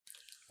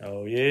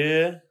Oh,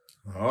 yeah?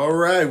 All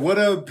right. What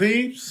up,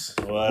 peeps?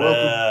 What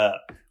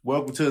up?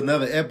 Welcome to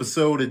another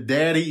episode of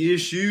Daddy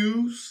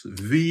Issues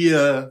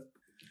via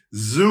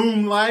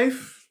Zoom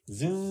Life.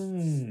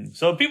 Zoom.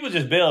 So people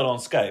just bailed on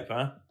Skype,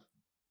 huh?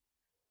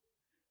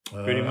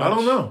 Pretty much. I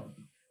don't know.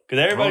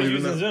 Because everybody's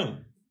using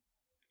Zoom.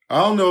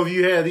 I don't know if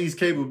you had these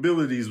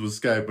capabilities with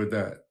Skype or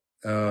not.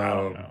 I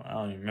don't know. I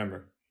don't even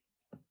remember.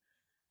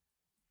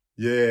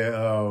 Yeah.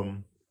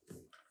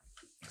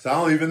 So I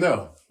don't even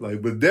know.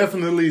 But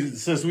definitely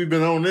since we've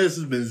been on this,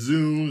 it's been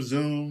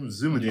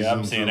Zoom. Yeah,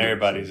 I'm seeing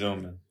everybody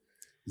zooming.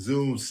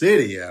 Zoom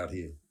City out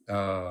here.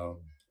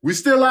 We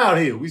still out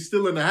here. We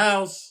still in the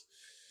house.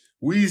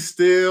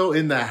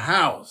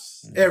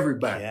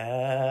 Everybody.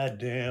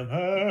 Goddamn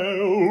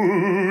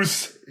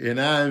house.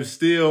 And I'm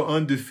still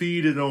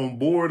undefeated on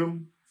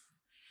boredom.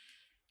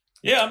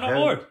 Yeah, I'm not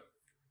bored.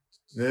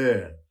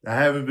 Yeah. I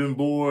haven't been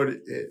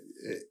bored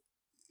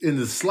in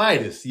the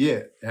slightest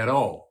yet at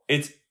all.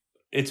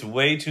 It's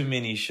way too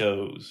many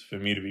shows for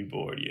me to be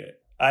bored yet.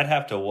 I'd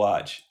have to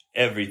watch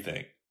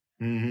everything.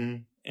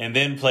 Mm-hmm. And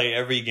then play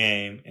every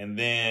game. And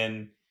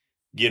then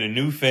get a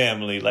new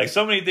family. Like,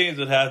 so many things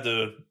would have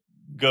to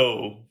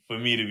go for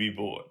me to be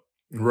bored.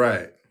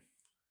 Right.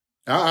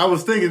 I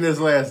was thinking this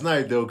last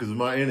night, though, because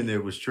my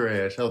internet was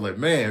trash. I was like,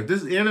 man, if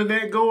this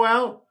internet go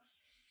out,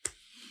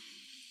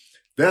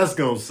 that's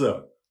going to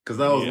suck.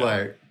 Because I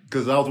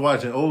was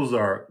watching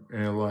Ozark,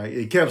 and,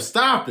 it kept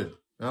stopping.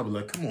 And I was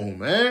like, come on,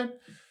 man.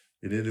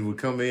 And then it would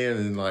come in,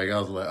 and, I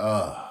was like,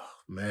 oh,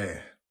 man,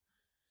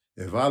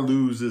 if I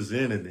lose this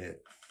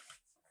internet,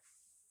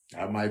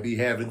 I might be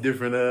having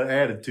different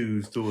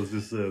attitudes towards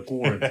this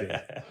quarantine.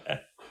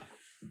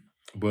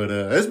 But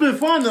it's been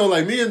fun, though.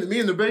 Me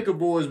and the Baker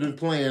boys been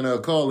playing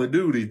Call of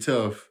Duty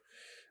tough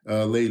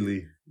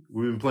lately.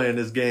 We've been playing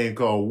this game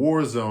called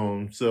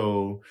Warzone.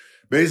 So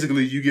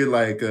basically, you get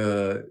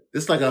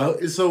it's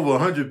over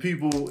 100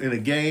 people in a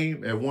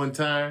game at one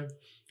time,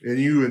 and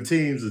you in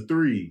teams of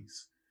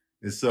threes.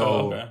 And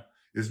so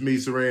It's me,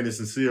 Saran, and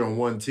Sincere on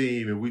one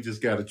team, and we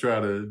just got to try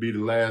to be the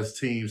last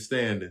team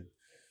standing.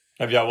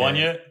 Have y'all won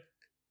yet?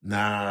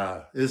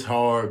 Nah, it's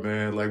hard,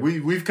 man.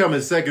 We've come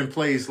in second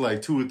place 2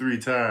 or 3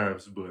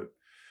 times, but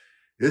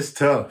it's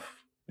tough.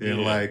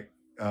 And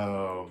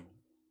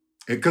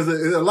because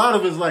a lot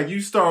of it's you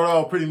start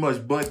off pretty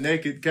much butt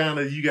naked, kind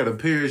of. You got a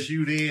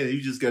parachute in, and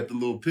you just got the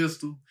little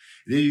pistol.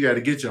 And then you got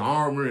to get your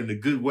armor and the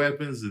good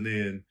weapons, and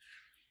then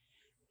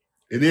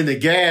the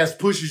gas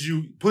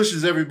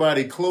pushes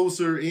everybody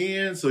closer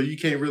in, so you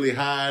can't really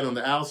hide on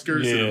the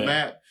outskirts of the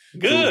map.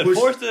 Good.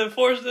 So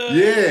force the.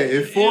 Yeah,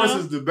 it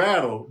forces the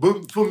battle.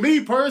 But for me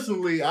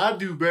personally, I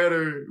do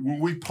better when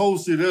we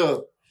post it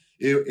up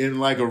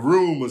in a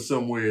room or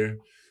somewhere.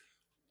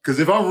 Because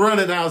if I'm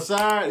running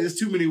outside, there's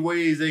too many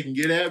ways they can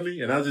get at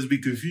me, and I'll just be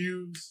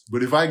confused.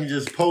 But if I can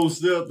just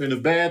post up in the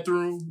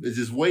bathroom and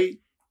just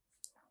wait,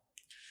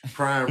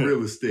 prime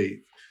real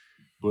estate.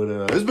 But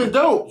it's been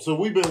dope. So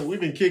we've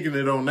been kicking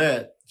it on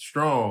that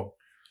strong.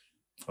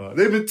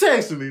 They've been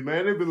texting me,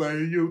 man. They've been like,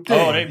 "You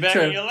okay?" Oh, they back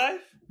in your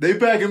life? They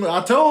back in.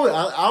 I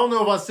don't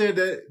know if I said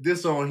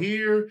this on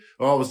here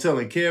or I was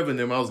telling Kevin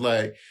them. I was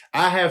like,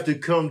 I have to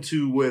come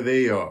to where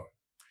they are.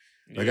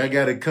 I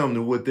got to come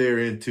to what they're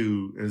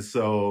into. And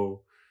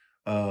so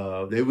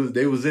they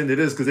was into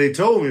this because they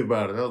told me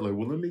about it. I was like,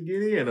 well, let me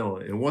get in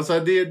on it. And once I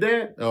did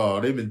that,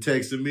 they've been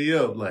texting me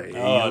up like,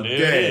 hey,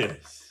 there it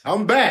is.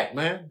 I'm back,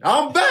 man.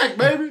 I'm back,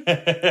 baby.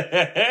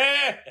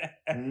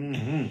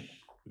 Mm-hmm.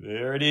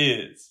 There it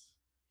is.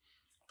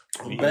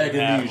 I'm back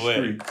in these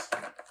streets.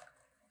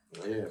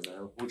 Yeah,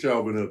 man. What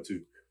y'all been up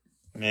to?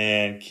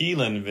 Man,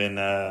 Keelan's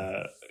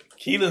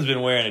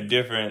been wearing a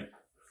different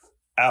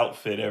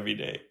outfit every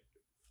day.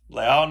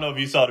 I don't know if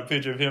you saw the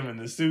picture of him in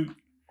the suit.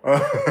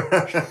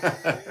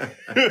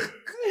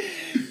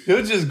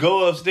 He'll just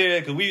go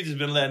upstairs because we've just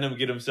been letting him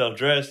get himself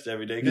dressed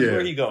every day. Because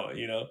where he going,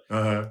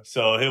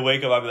 So he'll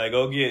wake up. I'll be like,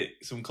 go get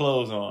some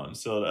clothes on.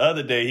 So the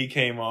other day he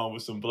came on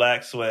with some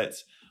black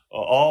sweats, an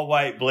all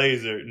white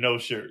blazer, no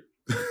shirt.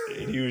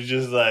 And he was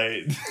just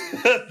like,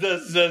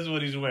 that's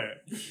what he's wearing.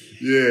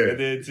 Yeah. And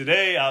then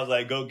today I was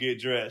like, go get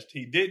dressed.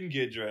 He didn't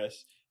get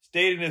dressed.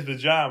 Stayed in his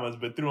pajamas,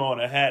 but threw on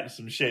a hat and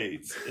some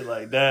shades. And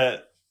like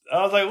that.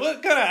 I was like,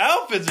 what kind of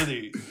outfits are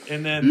these?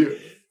 And then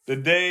the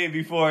day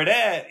before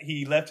that,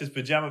 he left his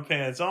pajama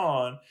pants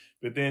on,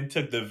 but then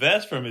took the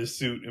vest from his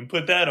suit and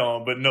put that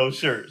on, but no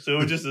shirt. So it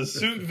was just a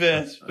suit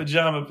vest,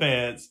 pajama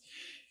pants.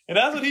 And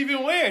that's what he's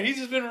been wearing. He's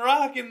just been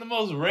rocking the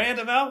most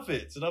random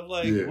outfits. And I'm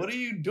like, what are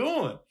you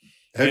doing?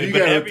 Have you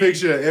got a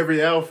picture of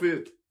every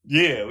outfit?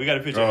 Yeah, we got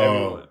a picture of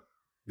everyone.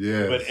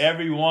 Yeah. But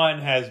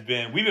everyone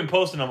we've been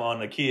posting them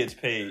on the kids'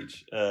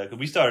 page. Because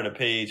we started a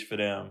page for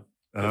them,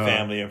 the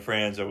family and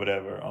friends or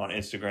whatever, on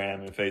Instagram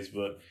and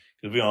Facebook.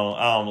 Because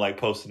I don't like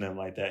posting them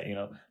like that,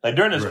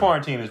 during this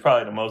quarantine is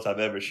probably the most I've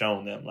ever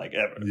shown them,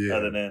 ever,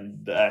 other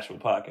than the actual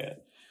podcast.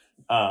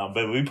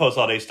 But we post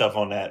all their stuff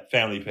on that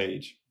family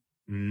page.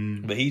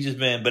 Mm.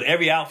 But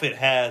every outfit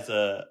has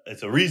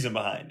it's a reason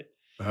behind it.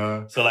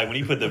 So when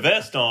he put the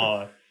vest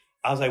on,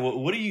 I was like, well,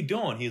 what are you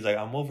doing? He's like,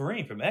 I'm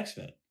Wolverine from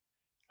X-Men.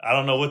 I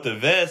don't know what the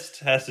vest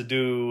has to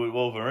do with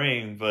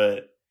Wolverine,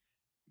 but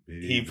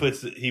he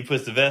puts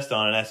the vest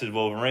on, and that's his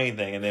Wolverine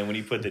thing. And then when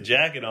he put the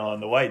jacket on,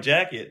 the white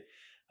jacket,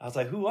 I was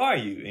like, "Who are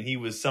you?" And he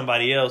was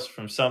somebody else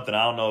from something.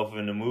 I don't know if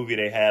in the movie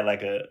they had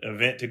like a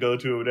event to go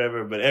to or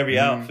whatever. But every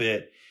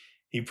outfit,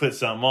 he put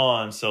something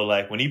on. So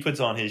like when he puts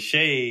on his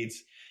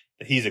shades,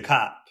 he's a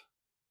cop.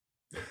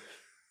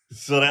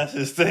 So that's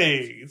his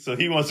thing. So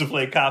he wants to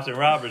play cops and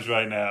robbers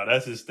right now.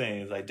 That's his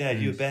thing. It's like, Dad,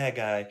 you a bad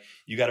guy.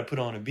 You got to put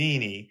on a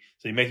beanie.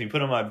 So he makes me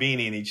put on my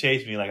beanie and he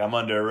chased me like I'm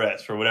under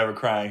arrest for whatever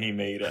crime he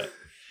made up.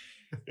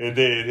 And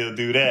then he'll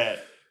do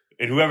that.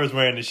 And whoever's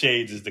wearing the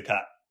shades is the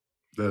cop.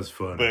 That's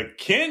funny. But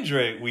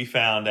Kendrick, we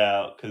found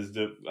out because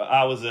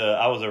I was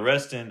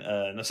arresting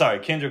Keelan.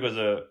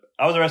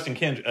 I was arresting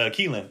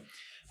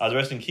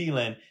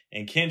Keelan,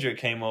 and Kendrick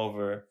came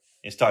over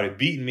and started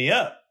beating me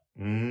up.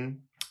 Mm-hmm.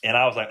 And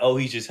I was like, oh,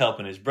 he's just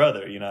helping his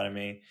brother. You know what I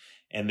mean?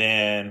 And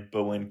then,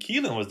 but when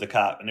Keelan was the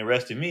cop and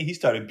arrested me, he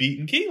started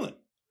beating Keelan.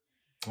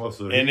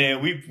 And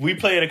then we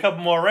played a couple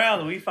more rounds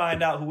and we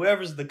find out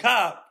whoever's the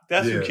cop,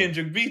 that's who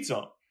Kendrick beats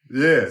on.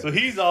 Yeah. So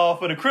he's all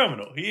for the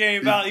criminal. He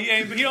don't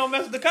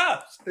mess with the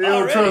cops. He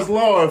don't trust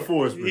law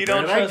enforcement. He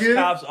don't trust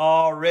cops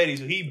already.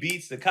 So he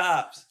beats the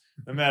cops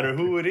no matter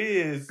who it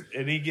is.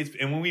 And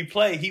when we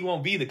play, he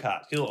won't be the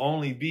cops. He'll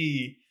only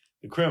be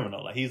the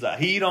criminal. Like he's like,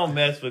 he don't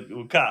mess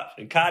with cops.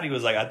 And Cotty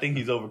was like, I think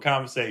he's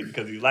overcompensating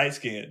because he's light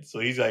skinned. So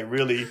he's like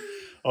really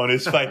on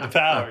his fight the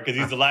power because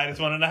he's the lightest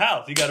one in the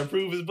house. He got to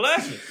prove his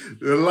blackness.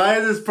 The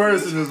lightest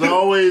person is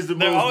always the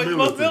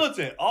most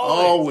militant.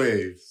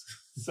 Always.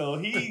 So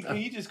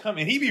he just come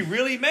and he be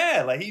really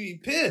mad. Like he be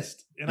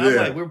pissed. And I'm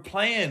like, we're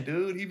playing,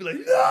 dude. He'd be like,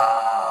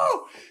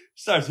 no!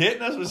 Starts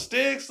hitting us with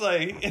sticks.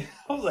 Like,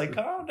 I was like,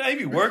 calm down. He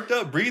be worked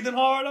up, breathing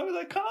hard. I was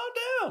like, calm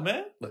down,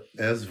 man.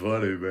 That's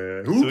funny,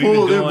 man. Who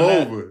pulled him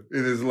over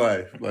in his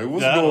life? Like,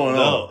 what's going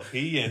on?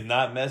 He is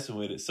not messing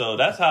with it. So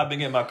that's how I've been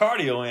getting my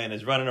cardio in,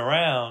 is running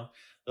around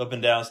up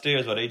and down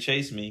stairs while they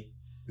chase me.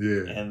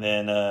 Yeah. And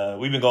then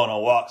we've been going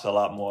on walks a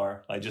lot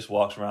more, like just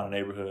walks around the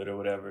neighborhood or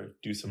whatever,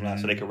 do some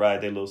laps so they can ride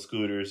their little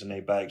scooters and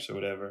their bikes or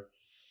whatever.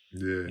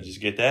 Yeah. And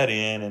just get that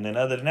in. And then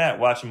other than that,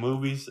 watching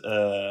movies,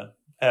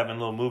 having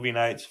little movie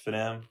nights for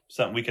them.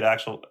 Something we could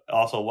actually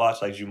also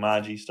watch, like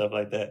Jumanji, stuff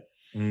like that,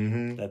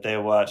 that they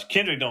watch.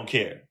 Kendrick don't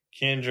care.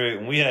 Kendrick,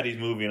 when we had these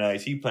movie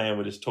nights, he playing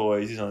with his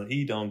toys.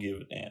 He don't give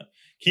a damn.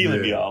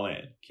 Keelan be all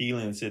in.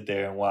 Keelan sit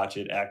there and watch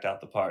it, act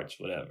out the parts,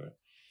 whatever.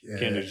 Yeah.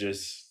 Kendrick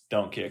just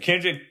don't care.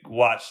 Kendrick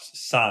watched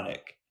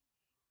Sonic.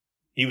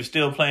 He was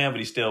still playing, but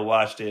he still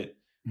watched it.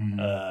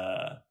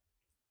 And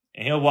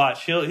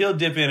he'll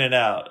dip in and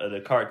out of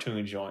the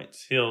cartoon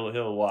joints.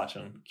 He'll watch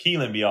them.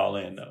 Keelan be all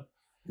in though.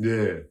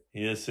 Yeah.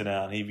 He'll sit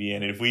down, he be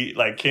in it. If we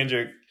like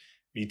Kendrick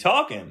be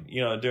talking,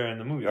 during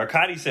the movie. Or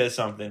Cotty says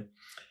something,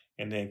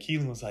 and then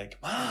Keelan was like,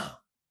 Mom,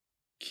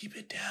 keep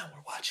it down.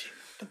 We're watching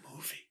the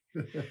movie.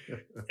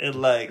 And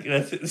like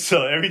that's it.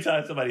 So every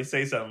time somebody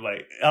say something,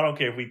 like I don't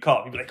care if we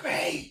cough, he'd be like,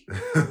 "Hey,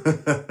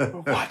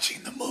 we're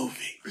watching the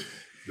movie."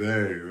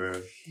 Dang,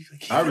 man,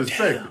 like, I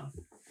respect it.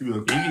 He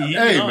be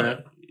hey,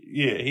 man,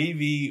 yeah, he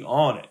be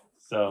on it.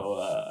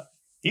 So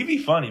he be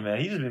funny, man.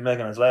 He just be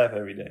making us laugh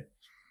every day.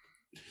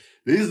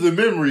 These are the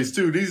memories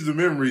too. These are the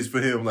memories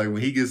for him. Like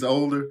when he gets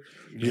older,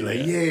 he's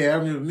like, "Yeah, I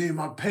remember me and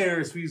my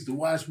parents. We used to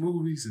watch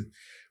movies and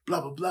blah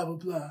blah blah blah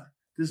blah."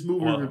 This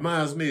movie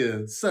reminds me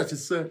of such and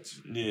such.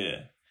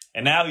 Yeah.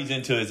 And now he's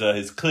into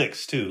his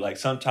cliques too. Like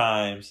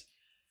sometimes,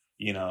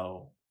 he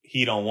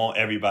don't want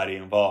everybody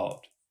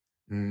involved.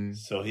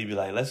 So he'd be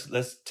like,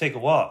 let's take a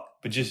walk.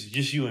 But just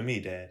you and me,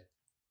 Dad.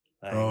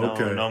 Like,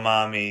 no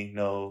mommy,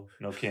 no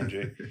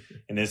Kendrick.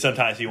 And then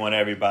sometimes he want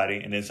everybody.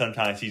 And then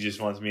sometimes he just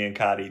wants me and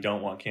Cotty,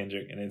 don't want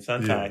Kendrick. And then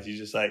sometimes he's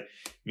just like,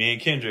 me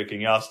and Kendrick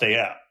and y'all stay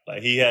out.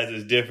 Like he has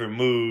his different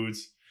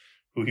moods,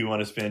 who he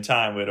want to spend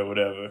time with or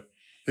whatever.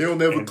 He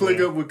don't ever click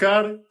up with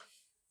Cotty?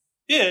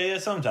 Yeah,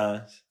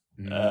 sometimes.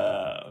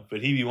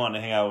 But he be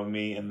wanting to hang out with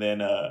me, and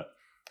then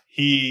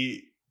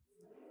he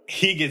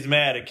gets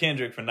mad at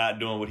Kendrick for not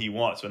doing what he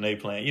wants when they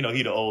playing.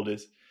 He the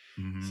oldest.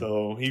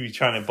 So he be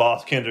trying to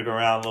boss Kendrick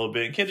around a little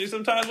bit. And Kendrick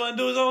sometimes want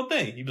to do his own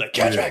thing. He'd be like,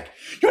 Kendrick,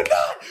 you're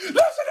not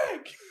listening!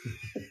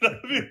 I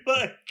mean,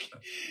 like,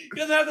 he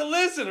doesn't have to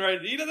listen,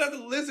 right? He doesn't have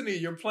to listen to you.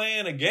 You're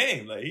playing a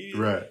game. Like,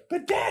 right.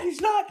 But Dad,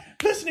 he's not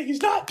listening.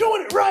 He's not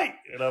doing it right.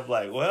 And I'm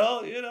like,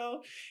 well,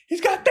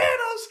 he's got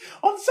Thanos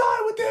on the side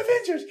with the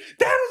Avengers.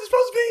 Thanos is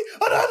supposed to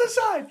be on the other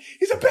side.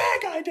 He's a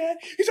bad guy, Dad.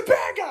 He's a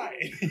bad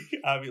guy.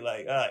 I'd be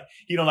like, all right.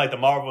 He don't like the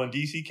Marvel and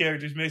DC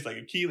characters mix. Like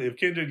if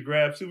Kendrick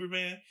grabbed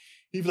Superman,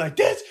 he'd be like,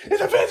 this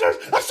is Avengers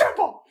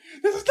Assemble.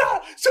 This is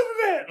not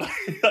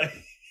Superman.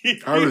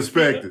 I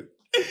respect it.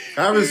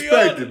 I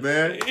respect it,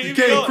 man. You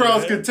can't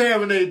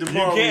cross-contaminate the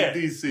Marvel and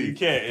DC. You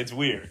can't. It's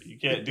weird. You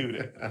can't do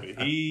that.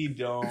 But he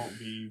don't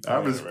be... I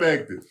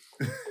respect it.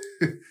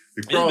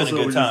 It's been a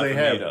good time for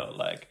me, though.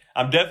 Like,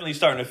 I'm definitely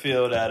starting to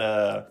feel that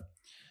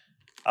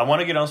I want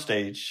to get on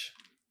stage.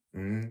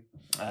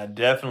 I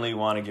definitely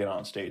want to get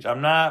on stage. I'm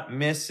not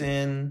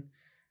missing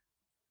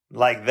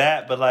like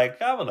that, but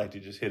like I would like to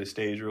just hit a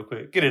stage real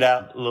quick, get it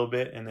out a little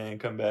bit, and then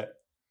come back.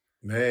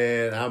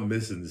 Man, I'm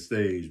missing the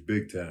stage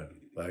big time.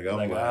 Like I'm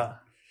like, ah.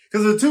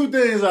 because the two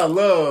things I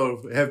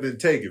love have been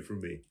taken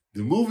from me: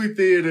 the movie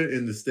theater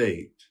and the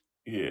stage.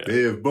 Yeah,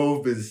 they have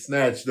both been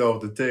snatched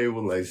off the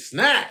table, like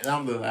snatched.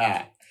 I'm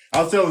like,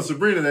 I was telling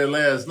Sabrina that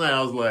last night.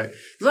 I was like,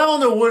 because I don't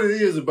know what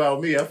it is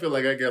about me. I feel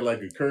like I got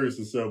like a curse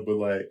or something, but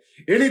like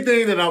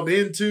anything that I'm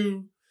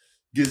into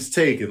gets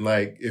taken.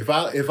 Like if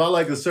I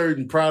like a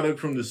certain product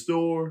from the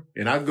store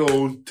and I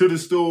go to the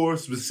store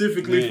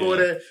specifically for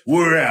that,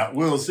 we're out.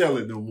 We don't sell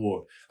it no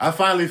more. I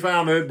finally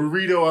found that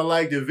burrito I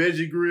liked at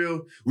Veggie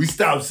Grill. We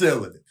stopped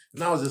selling it.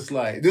 And I was just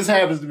like, this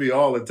happens to me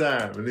all the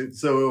time. And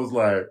so it was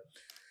like,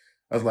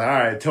 I was like, all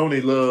right,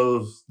 Tony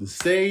loves the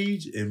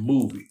stage and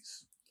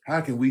movies. How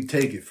can we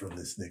take it from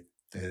this nigga?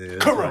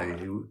 And Corona.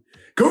 Like,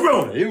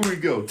 Corona, here we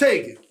go.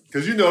 Take it.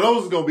 Because, you know,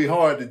 those are going to be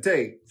hard to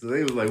take. So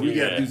they was like, we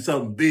got to do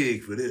something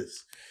big for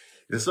this.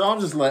 And so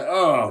I'm just like,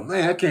 oh,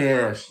 man, I can't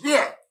have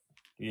shit.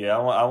 Yeah,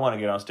 I want to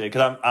get on stage.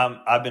 Because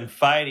I've been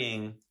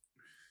fighting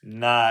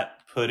not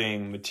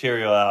putting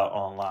material out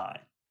online.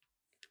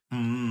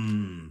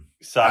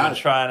 So I've been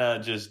trying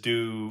to just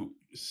do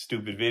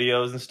stupid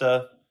videos and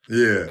stuff.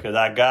 Yeah. Because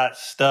I got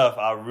stuff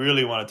I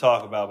really want to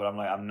talk about, but I'm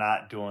like, I'm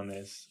not doing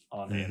this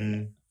on the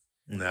internet.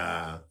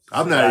 Nah.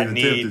 I'm not even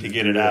tempted I need to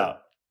get it out.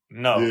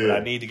 No, but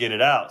I need to get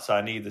it out. So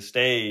I need the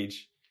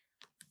stage.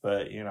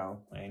 But, you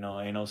know, ain't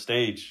no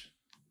stage.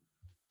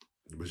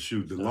 But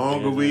shoot, the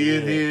longer we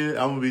in here,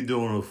 I'm going to be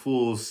doing a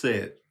full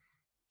set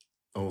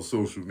on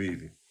social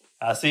media.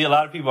 I see a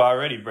lot of people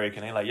already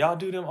breaking. They like, y'all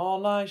do them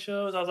online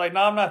shows? I was like,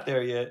 no, I'm not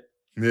there yet.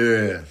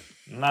 Yeah.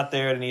 I'm not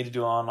there to need to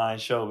do an online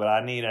show, but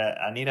I need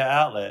an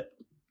outlet.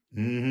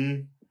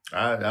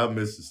 I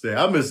missed the stage.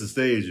 I missed the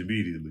stage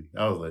immediately.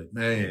 I was like,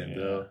 man,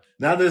 dog.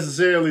 Not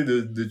necessarily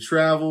the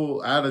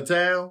travel out of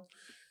town,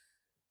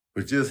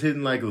 but just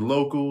hitting like a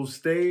local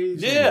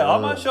stage. Yeah, all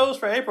my shows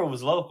for April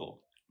was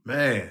local.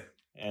 Man.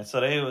 And so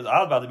I was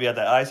about to be at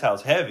the Ice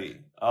House heavy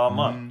all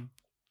month.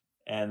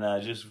 And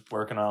just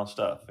working on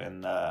stuff.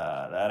 And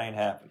that ain't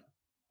happening.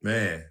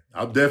 Man,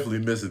 I'm definitely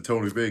missing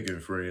Tony Bacon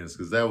and Friends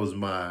because that was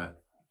my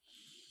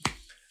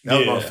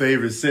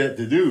favorite set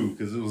to do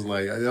because it was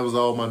like, that was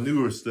all my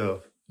newer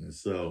stuff. And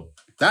so,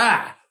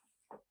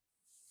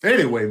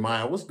 anyway,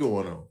 Maya, what's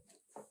going on?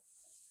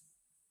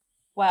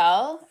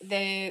 Well,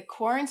 the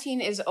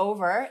quarantine is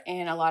over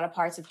in a lot of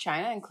parts of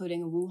China,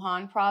 including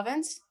Wuhan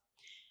province.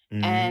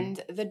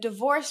 And the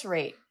divorce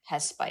rate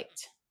has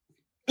spiked.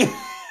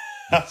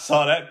 I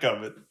saw that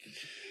coming.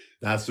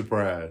 Not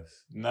surprised.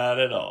 Not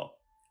at all.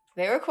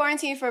 They were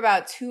quarantined for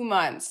about 2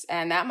 months,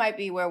 and that might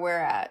be where we're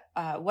at.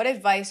 What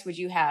advice would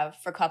you have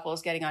for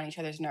couples getting on each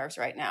other's nerves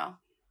right now?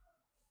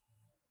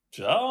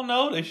 I don't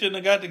know. They shouldn't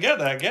have got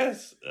together, I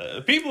guess.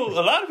 A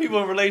lot of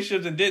people in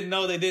relationships that didn't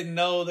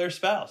know their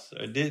spouse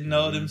or didn't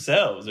know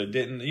themselves or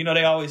didn't,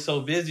 they always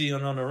so busy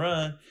and on the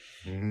run.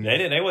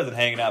 They wasn't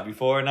hanging out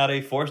before. Now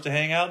they forced to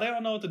hang out. They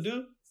don't know what to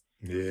do.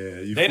 Yeah,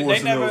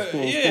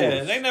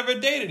 they never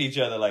dated each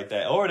other like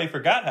that, or they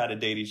forgot how to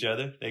date each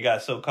other. They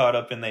got so caught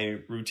up in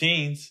their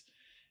routines,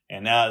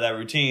 and now that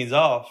routine's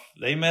off,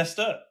 they messed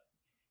up.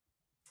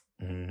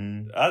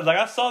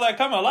 I saw that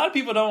coming. A lot of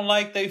people don't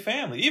like their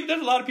family. Even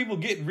there's a lot of people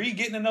getting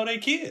to know their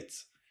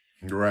kids.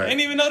 Right, they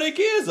didn't even know their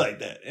kids like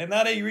that, and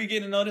now they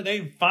getting to know that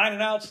they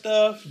finding out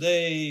stuff.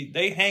 They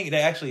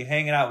actually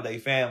hanging out with their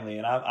family,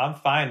 and I'm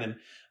finding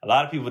a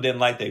lot of people didn't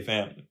like their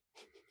family.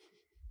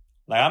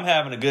 Like, I'm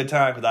having a good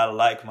time because I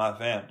like my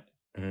family.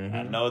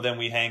 I know them,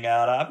 we hang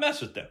out, I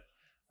mess with them.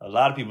 A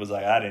lot of people's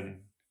like,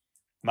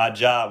 my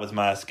job was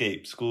my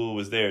escape. School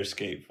was their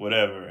escape,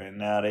 whatever. And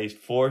now they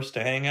forced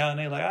to hang out and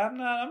they like, I'm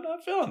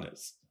not feeling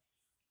this.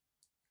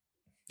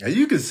 And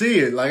you can see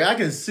it. Like, I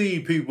can see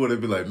people that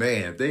be like,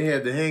 man, if they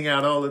had to hang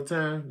out all the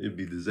time, it'd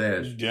be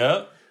disastrous.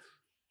 Yep.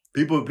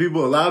 A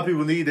lot of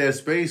people need that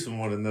space from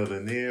one another.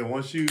 And then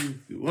once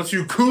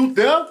you cooped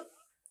up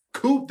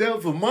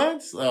for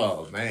months,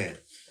 oh man.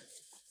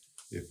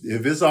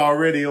 If it's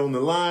already on the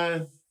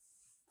line,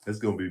 it's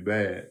going to be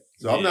bad.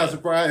 So I'm not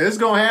surprised. It's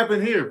going to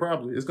happen here,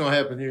 probably. It's going to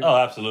happen here. Oh,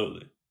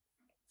 absolutely.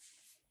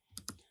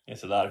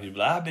 It's a lot of people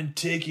like, I've been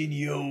taking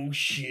your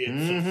shit.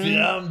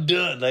 I'm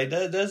done. Like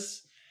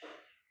that's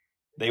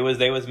they was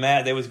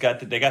mad.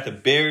 They got to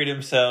bury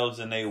themselves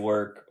in their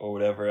work or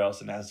whatever else,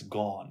 and that's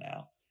gone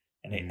now.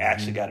 And they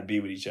actually got to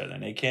be with each other,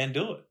 and they can't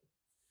do it.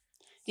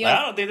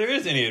 I don't think there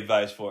is any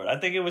advice for it. I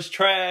think it was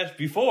trash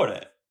before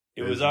that.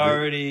 It was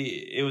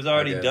already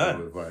done.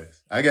 No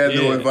advice. I got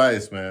no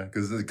advice, man.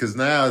 Because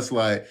now it's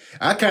like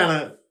I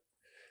kind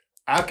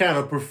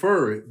of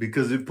prefer it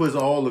because it puts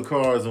all the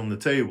cards on the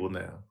table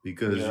now.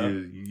 Because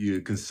you're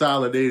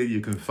consolidated,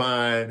 you're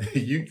confined.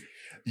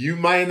 You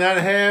might not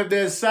have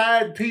that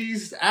side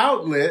piece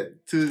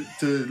outlet to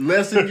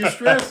lessen your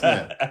stress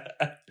now.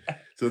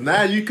 So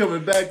now you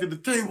coming back to the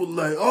table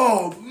like,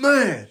 oh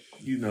man,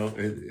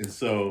 and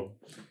so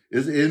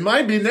it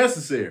might be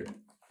necessary.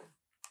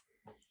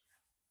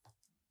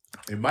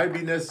 It might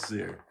be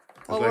necessary.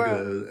 It's like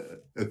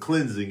a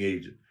cleansing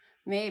agent.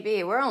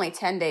 Maybe. We're only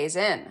 10 days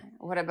in.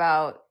 What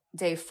about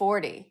day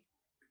 40?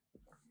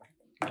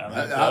 Like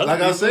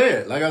I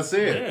said,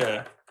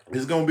 yeah.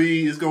 it's gonna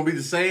be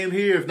the same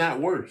here, if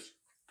not worse.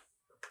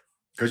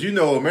 Because you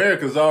know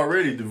America's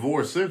already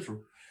divorce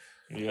central.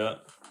 Yeah.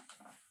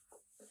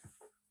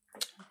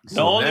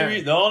 So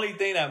The only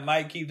thing that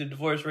might keep the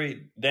divorce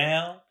rate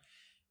down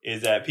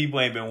is that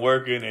people ain't been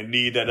working and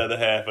need that other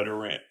half of the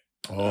rent.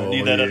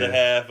 Need that other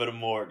half of the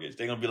mortgage.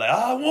 They're gonna be like,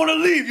 I want to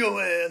leave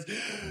your ass,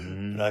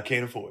 but I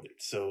can't afford it.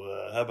 So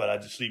how about I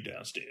just sleep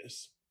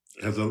downstairs?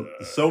 Because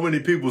so many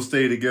people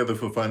stay together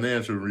for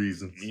financial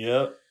reasons.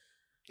 Yep.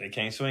 They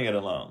can't swing it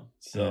alone.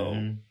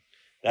 So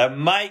that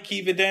might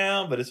keep it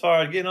down, but as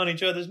far as getting on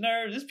each other's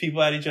nerves, there's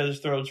people at each other's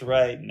throats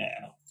right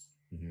now.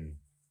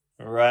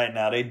 Right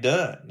now, they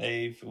done.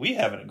 We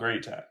having a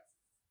great time.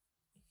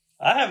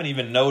 I haven't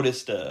even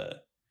noticed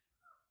a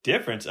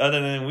difference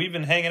other than we've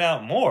been hanging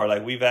out more.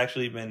 Like, we've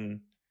actually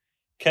been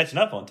catching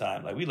up on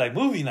time. Like, we like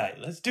movie night.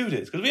 Let's do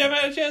this. Because we haven't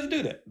had a chance to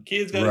do that.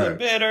 Kids got to go to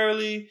bed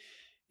early.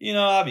 You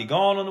know, I'll be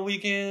gone on the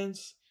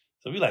weekends.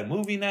 So we like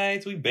movie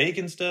nights. We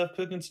baking stuff,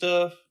 cooking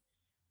stuff.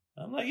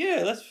 I'm like,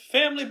 yeah, let's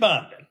family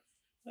bonding.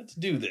 Let's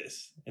do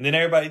this. And then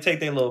everybody take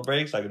their little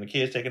breaks. Like when the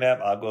kids take a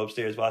nap, I'll go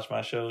upstairs, watch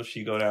my show.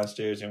 She go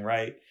downstairs and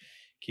write.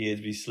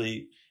 Kids be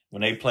asleep.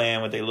 When they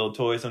playing with their little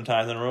toys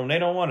sometimes in the room, they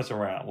don't want us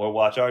around. We'll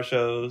watch our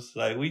shows.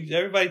 Like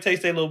everybody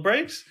takes their little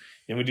breaks.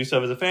 Then we do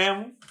stuff as a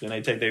family. Then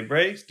they take their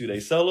breaks, do their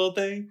solo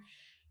thing.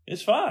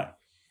 It's fine.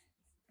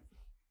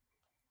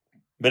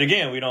 But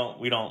again, we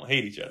don't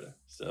hate each other.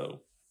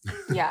 So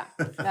yeah,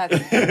 that's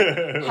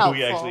helpful.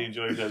 We actually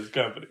enjoy each other's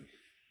company.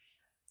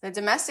 The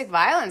domestic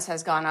violence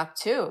has gone up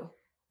too.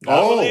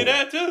 I believe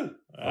that too.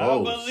 I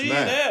believe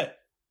snap.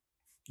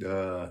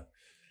 that.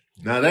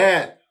 Now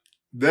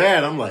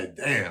that I'm like,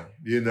 damn,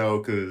 you know,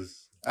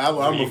 because I'm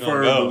a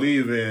firm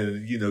believer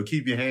in, you know,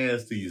 keep your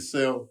hands to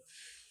yourself.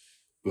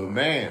 But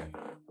man,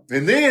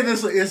 and then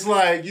it's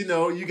like, you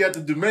know, you got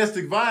the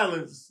domestic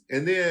violence,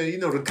 and then, you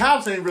know, the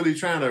cops ain't really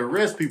trying to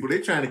arrest people.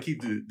 They're trying to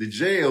keep the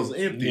jails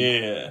empty.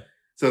 Yeah.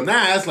 So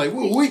now it's like,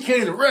 well, we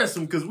can't arrest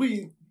them because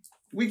we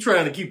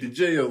trying to keep the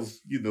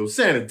jails, you know,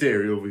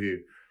 sanitary over here.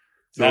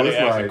 So now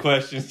they're asking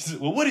questions.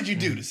 Well, what did you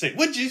do to say?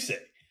 What'd you say?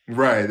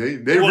 Right.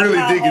 They really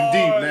digging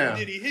deep now.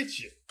 Did he hit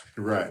you?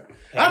 Right.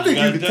 I think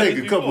you could take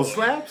a couple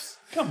slaps.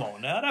 Come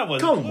on now. That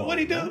was what'd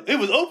he do? It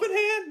was open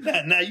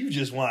hand? Now you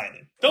just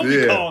whining. Don't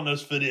be calling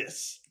us for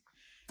this.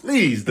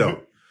 Please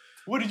don't.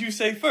 What did you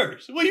say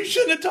first? Well, you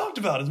shouldn't have talked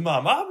about his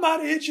mom. I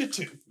might have hit you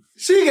too.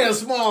 She got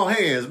small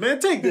hands, man.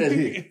 Take that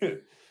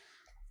hit.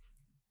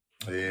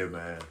 Yeah,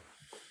 man.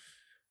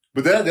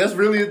 But that's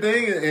really a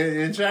thing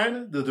in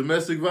China? The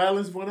domestic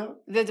violence went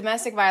up? The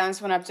domestic violence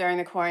went up during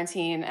the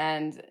quarantine,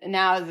 and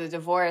now the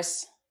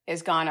divorce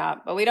has gone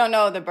up. But we don't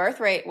know. The birth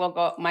rate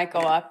might go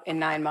up in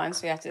 9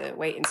 months. We have to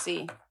wait and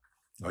see.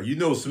 Oh, you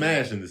know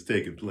smashing is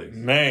taking place.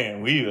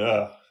 Man, we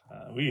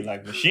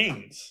like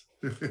machines.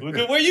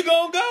 Where you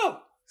gonna go?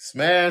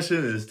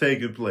 Smashing is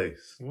taking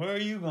place. Where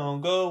you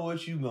gonna go?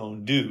 What you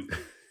gonna do?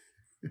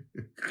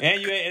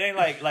 And it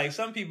ain't like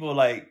some people,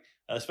 like,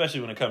 especially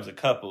when it comes to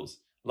couples,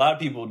 a lot of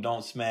people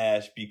don't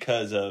smash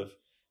because of,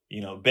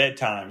 you know,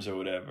 bedtimes or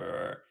whatever,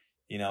 or,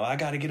 you know, I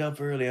got to get up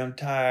early, I'm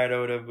tired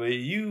or whatever. But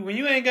when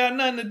you ain't got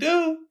nothing to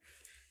do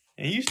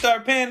and you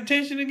start paying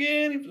attention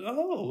again,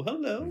 oh,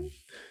 hello.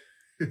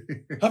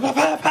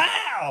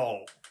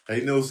 Pow!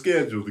 Ain't no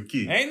schedule to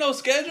keep. Ain't no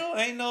schedule.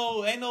 Ain't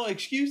no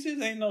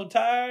excuses. Ain't no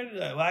tired.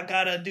 Like, well, I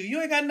gotta do. You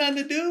ain't got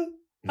nothing to do.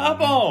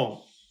 Hop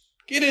on.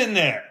 Get in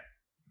there.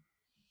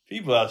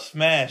 People are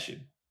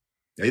smashing.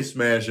 They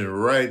smashing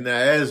right now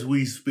as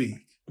we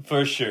speak.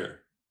 For sure.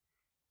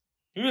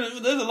 There's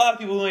a lot of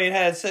people who ain't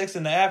had sex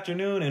in the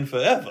afternoon in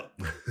forever.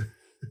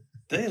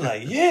 They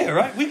like, yeah,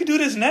 right? We can do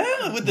this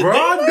now with the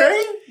broad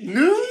day?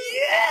 Noon?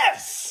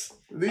 Yes!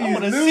 These I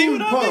want to see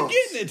what I've been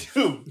getting into.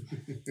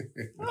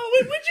 Oh,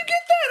 where'd you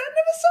get that? I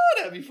never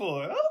saw that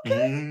before.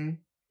 Okay. Mm-hmm.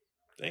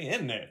 They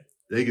in there.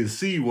 They can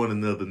see one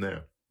another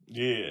now.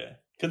 Yeah.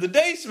 Because the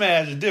day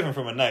smash is different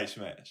from a night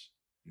smash.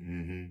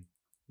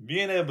 Mm-hmm.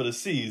 Being able to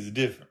see is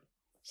different.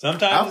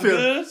 Sometimes it's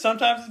good,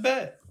 sometimes it's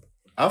bad.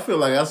 I feel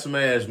like I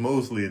smash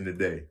mostly in the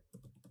day.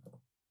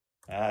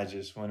 I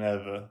just,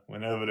 whenever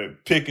the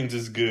pickings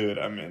is good,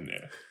 I'm in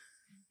there.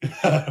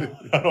 I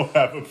don't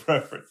have a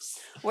preference.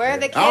 Where are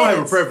the kids? I don't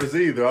have a preference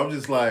either. I'm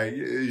just like,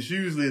 it's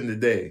usually in the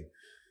day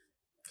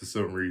for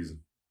some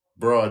reason.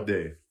 Broad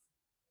day.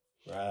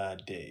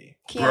 Broad day.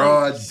 Keon,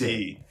 broad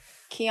day.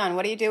 Keon,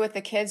 what do you do with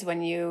the kids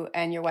when you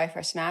and your wife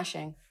are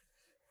smashing?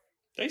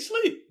 They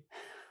sleep.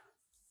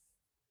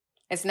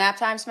 It's nap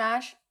time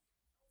smash?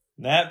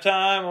 Nap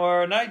time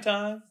or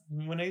nighttime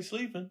when they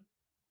sleeping.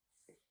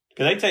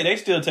 Because they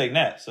still take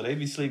naps. So they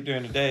be sleep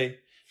during the day.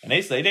 And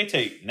they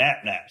take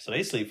naps. So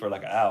they sleep for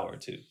like an hour or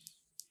two.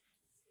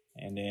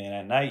 And then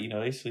at night, you know,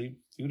 they sleep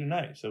through the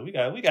night. So we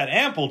got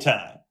ample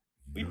time.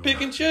 We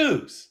pick and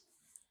choose.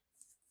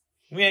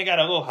 We ain't got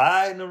to go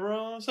hide in the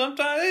room.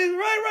 Sometimes it's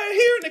right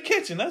here in the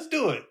kitchen. Let's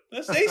do it.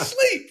 They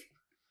sleep.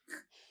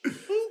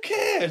 Who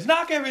cares?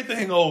 Knock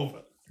everything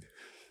over.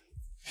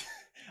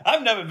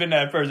 I've never been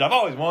that person. I've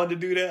always wanted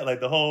to do that, like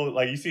the whole,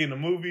 like you see in the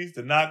movies,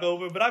 the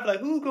knockover. But I'd be like,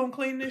 who's gonna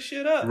clean this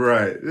shit up?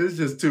 Right. It's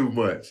just too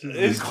much.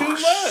 It's too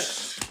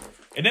much.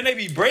 And then they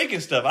be breaking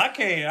stuff. I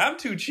can't. I'm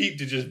too cheap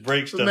to just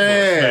break stuff.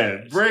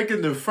 Man,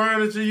 breaking the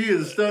furniture, you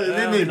and stuff, and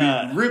then they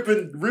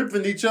be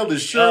ripping each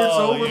other's shirts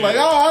over. Yeah. Like,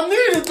 oh, I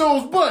needed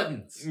those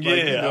buttons. Yeah,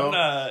 like, you know,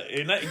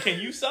 I'm not. Can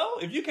you sew?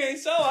 If you can't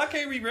sew, I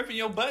can't be ripping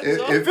your buttons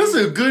off. If it's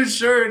a good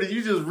shirt and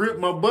you just rip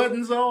my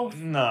buttons off,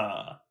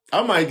 nah,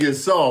 I might get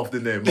soft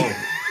in that moment.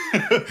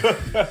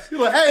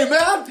 You're like, hey man,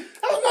 that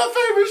was my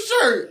favorite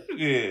shirt.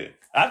 Yeah.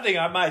 I think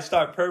I might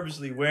start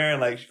purposely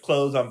wearing like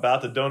clothes I'm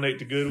about to donate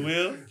to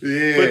Goodwill.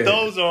 Yeah. Put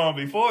those on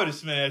before the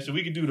smash so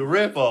we can do the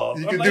rip off.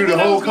 You can do the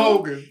Hulk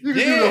Hogan. You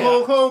can do the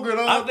Hulk Hogan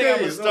all I think day.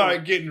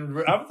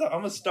 I'm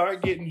gonna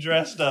start getting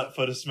dressed up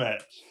for the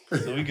smash.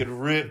 So we could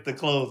rip the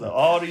clothes off.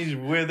 All these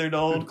withered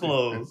old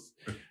clothes.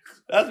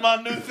 That's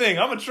my new thing.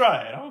 I'm gonna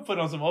try it. I'm gonna put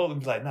on some old and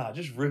be like, nah,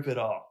 just rip it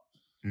off.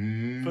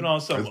 Put on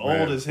something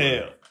old as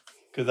hell.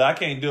 Cause I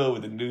can't do it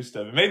with the new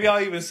stuff. And maybe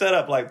I'll even set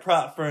up like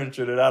prop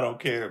furniture that I don't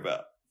care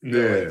about. You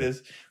know, like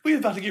this. We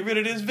about to get rid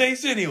of this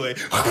vase anyway.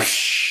 I'm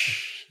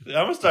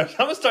gonna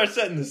start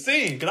setting the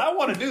scene because I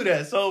want to do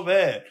that so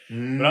bad,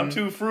 but I'm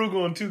too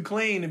frugal and too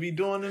clean to be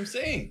doing them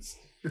scenes.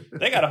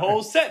 They got a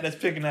whole set that's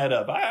picking that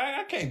up.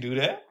 I can't do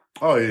that.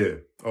 Oh yeah.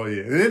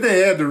 And then they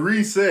had to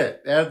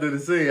reset after the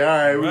scene. All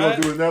right, we're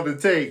gonna do another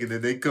take, and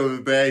then they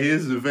come back.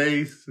 Here's the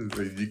vase, and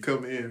then you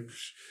come in.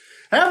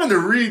 Having to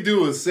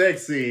redo a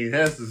sex scene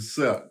has to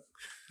suck,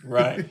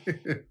 right?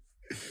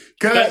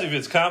 Especially if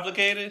it's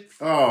complicated.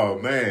 Oh,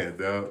 man,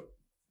 dog.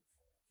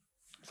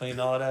 Clean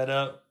all that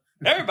up.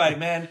 Everybody,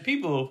 man,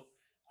 people,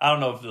 I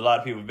don't know if a lot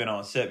of people have been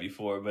on set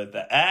before, but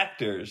the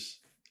actors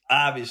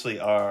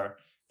obviously are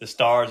the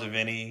stars of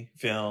any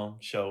film,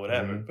 show,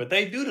 whatever. But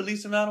they do the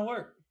least amount of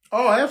work.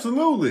 Oh,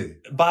 absolutely.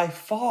 By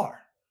far.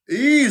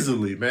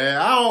 Easily,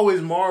 man. I always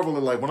marvel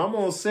at, like, when I'm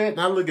on set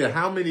and I look at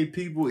how many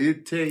people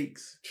it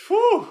takes.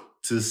 Whew.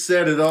 To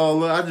set it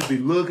all up. I just be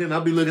looking.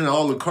 I'll be looking at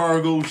all the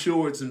cargo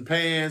shorts and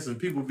pants, and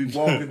people be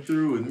walking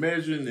through and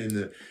measuring,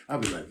 and I'll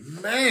be like,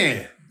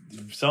 man.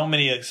 So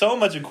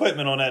much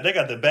equipment on that. They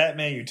got the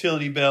Batman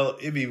utility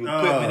belt. It be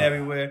equipment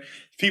everywhere.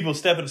 People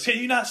stepping. Can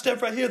you not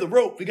step right here? The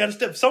rope. We got to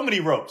step. So many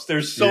ropes.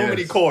 There's so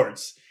many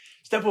cords.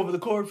 Step over the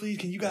cord, please.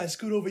 Can you guys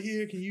scoot over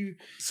here? Can you?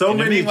 So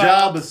many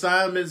job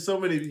assignments. So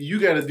many. You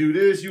got to do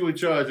this. You in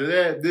charge of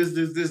that. This.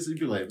 You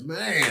be like,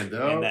 man,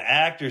 dog. And the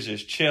actors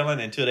is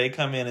chilling until they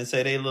come in and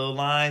say their little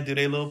line, do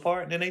their little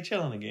part, and then they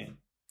chilling again.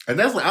 And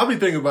that's like, I'll be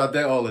thinking about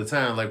that all the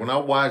time. Like when I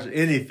watch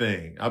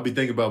anything, I'll be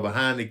thinking about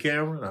behind the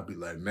camera, and I'll be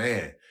like,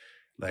 man,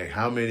 like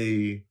how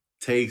many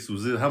takes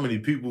was it? How many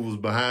people was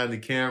behind the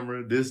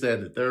camera? This, that,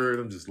 and the third.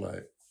 I'm just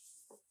like,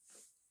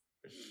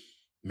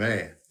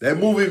 man, that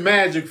movie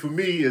magic for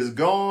me is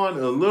gone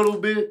a little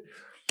bit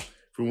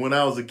from when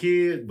I was a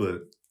kid,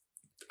 but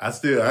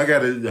I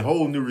got a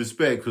whole new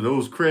respect for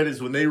those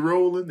credits when they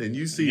rolling and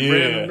you see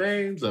random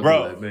names. I'm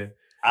like, man.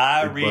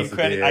 I read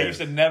credits. I used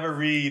to never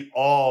read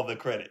all the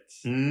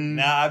credits.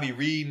 Now I be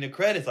reading the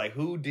credits, like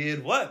who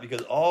did what,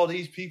 because all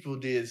these people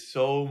did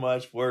so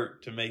much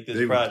work to make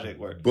this project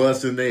work.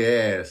 Busting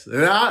their ass.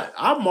 And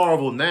I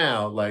marvel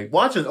now, like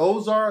watching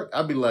Ozark,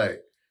 I'd be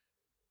like,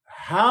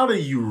 how do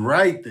you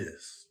write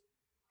this?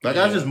 Like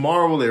I just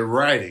marvel at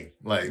writing.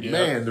 Like,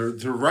 man,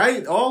 to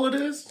write all of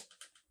this,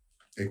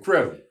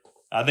 incredible.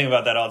 I think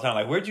about that all the time.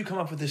 Like, where'd you come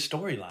up with this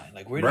storyline?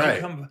 Like, where did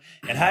you come?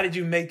 And how did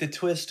you make the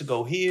twist to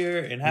go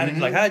here? And how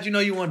did you know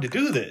you wanted to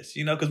do this?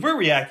 You know, because we're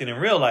reacting in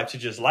real life to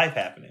just life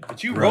happening.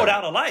 But you wrote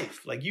out a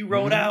life. Like you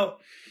wrote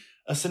out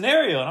a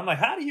scenario. And I'm like,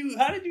 how did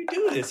you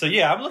do this? So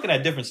yeah, I'm looking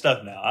at different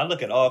stuff now. I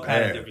look at all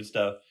kinds of different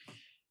stuff.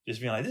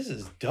 Just being like, this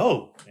is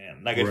dope,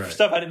 man. Like if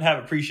stuff I didn't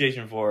have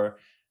appreciation for,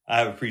 I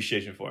have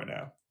appreciation for it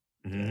now.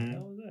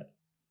 That was it.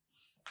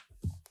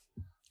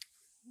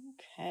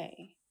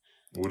 Okay.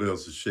 What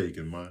else is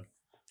shaking, man?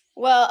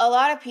 Well, a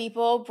lot of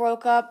people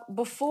broke up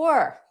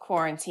before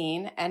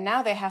quarantine, and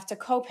now they have to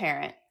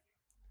co-parent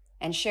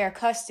and share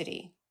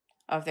custody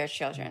of their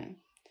children.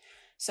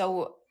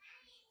 So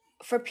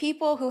for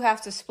people who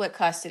have to split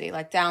custody,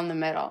 like down the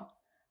middle,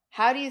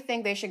 how do you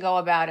think they should go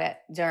about it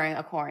during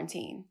a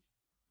quarantine?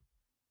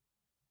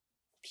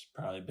 It's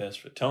probably best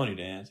for Tony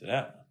to answer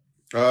that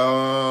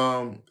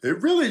one. It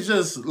really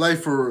just, like,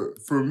 for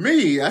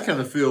me, I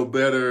kind of feel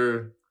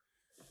better,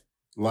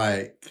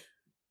 like,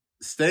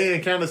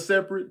 staying kind of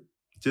separate,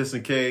 just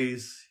in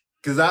case,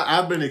 because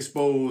I've been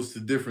exposed to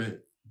different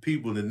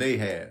people than they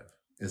have.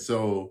 And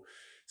so,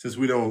 since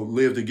we don't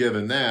live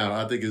together now,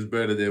 I think it's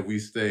better that we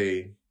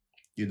stay,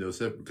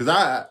 separate.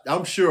 Because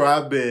I'm sure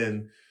I've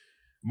been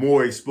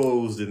more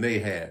exposed than they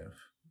have,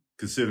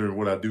 considering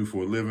what I do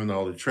for a living,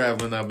 all the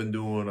traveling I've been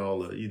doing, all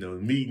the,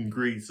 meet and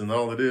greets and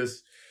all of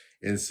this.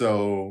 And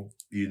so,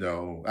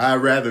 I'd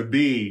rather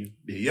be,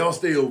 y'all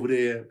stay over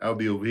there, I'll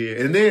be over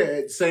here. And then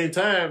at the same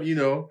time,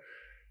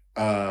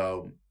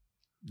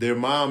 their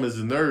mom is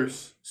a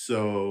nurse,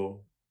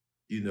 so,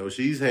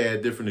 she's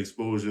had different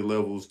exposure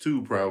levels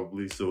too,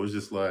 probably. So it's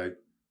just like,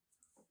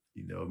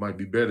 it might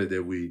be better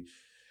that we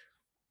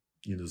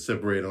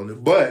separate on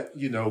it. But,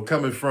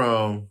 coming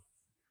from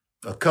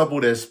a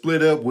couple that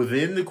split up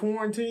within the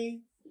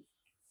quarantine,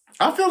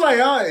 I feel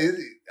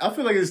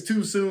like it's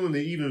too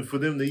soon for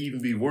them to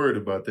even be worried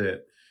about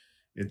that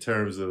in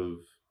terms of,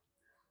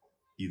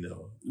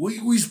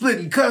 we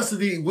splitting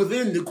custody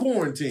within the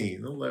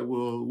quarantine. I'm like,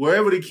 well,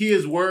 wherever the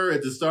kids were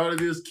at the start of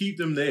this, keep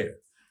them there.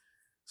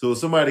 So if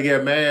somebody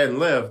got mad and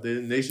left,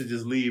 then they should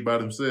just leave by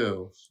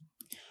themselves.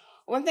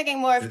 Well, I'm thinking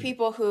more of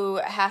people who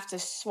have to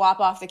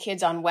swap off the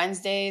kids on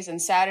Wednesdays and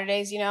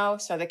Saturdays,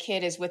 so the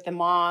kid is with the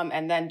mom,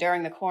 and then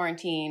during the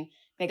quarantine,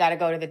 they got to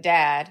go to the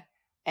dad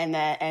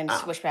and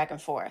switch back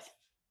and forth.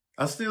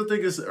 I still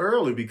think it's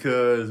early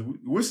because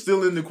we're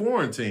still in the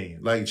quarantine.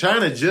 Like,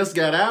 China just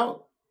got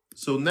out.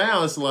 So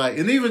now it's like,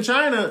 and even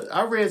China,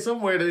 I read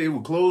somewhere that they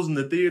were closing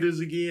the theaters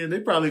again.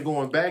 They're probably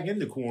going back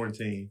into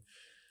quarantine.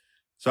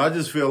 So I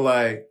just feel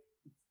like,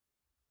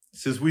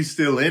 since we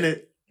still in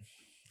it,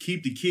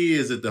 keep the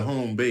kids at the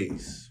home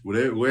base,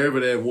 wherever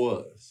that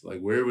was.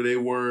 Like, wherever they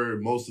were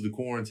most of the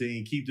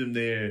quarantine, keep them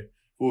there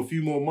for a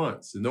few more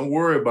months. And don't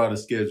worry about a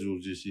schedule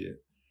just yet.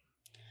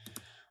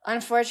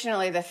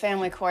 Unfortunately, the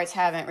family courts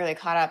haven't really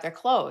caught up. They're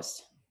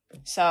closed.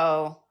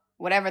 So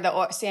whatever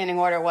the standing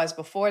order was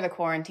before the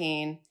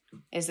quarantine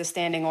is the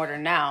standing order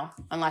now,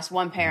 unless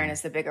one parent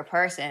is the bigger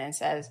person and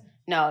says,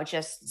 no,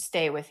 just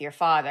stay with your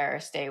father or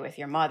stay with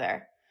your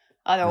mother.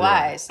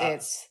 Otherwise,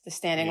 it's the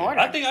standing order.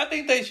 I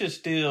think they should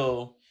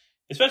still,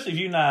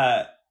 especially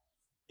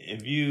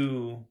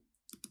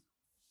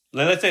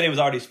let's say they was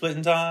already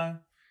splitting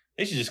time,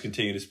 they should just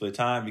continue to split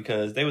time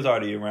because they was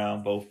already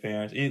around both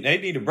parents. They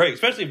need a break,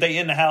 especially if they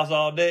in the house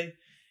all day.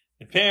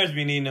 The parents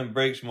be needing them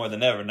breaks more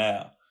than ever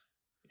now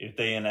if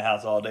they in the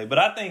house all day. But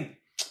I think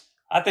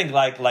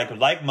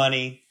like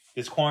money,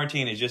 this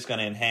quarantine is just going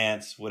to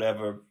enhance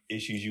whatever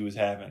issues you was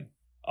having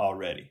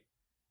already.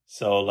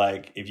 So,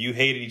 like, if you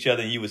hated each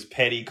other and you was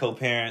petty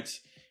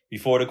co-parents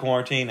before the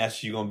quarantine, that's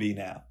what you're going to be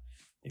now.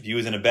 If you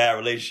was in a bad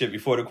relationship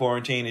before the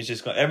quarantine, it's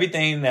just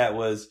everything that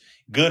was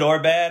good or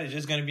bad is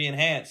just going to be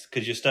enhanced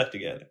because you're stuck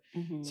together.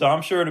 Mm-hmm. So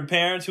I'm sure the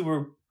parents who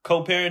were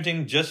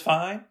co-parenting just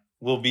fine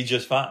will be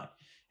just fine.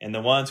 And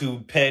the ones who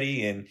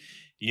petty and,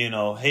 doing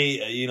all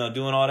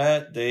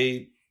that,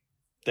 they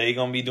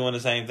going to be doing the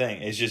same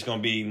thing. It's just going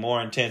to be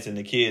more intense and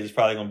the kids is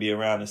probably going to be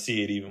around to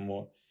see it even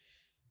more.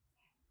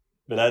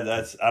 But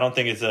I don't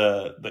think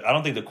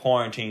the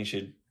quarantine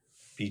should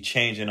be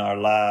changing our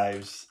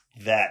lives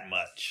that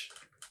much.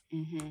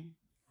 Mm-hmm.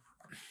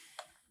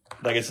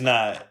 Like, it's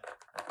not,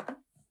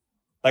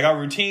 like, our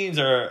routines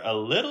are a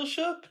little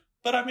shook,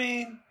 but I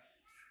mean,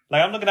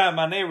 like, I'm looking at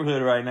my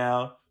neighborhood right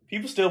now.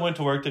 People still went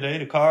to work today.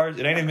 The cars,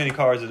 it ain't as many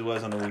cars as it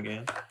was on the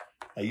weekend.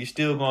 Like, you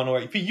still going to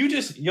work.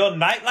 Your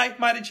nightlife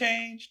might have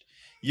changed.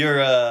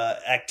 Your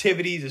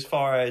activities as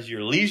far as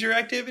your leisure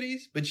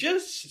activities, but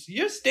just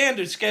your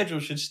standard schedule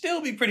should still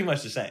be pretty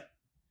much the same.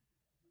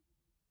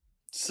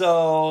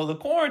 So the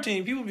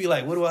quarantine, people be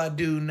like, what do I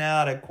do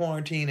now that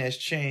quarantine has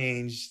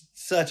changed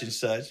such and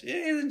such?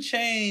 It hasn't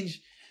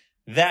changed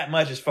that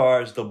much as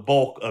far as the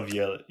bulk of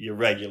your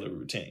regular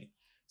routine.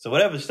 So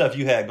whatever stuff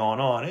you had going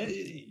on,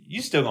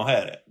 you still gonna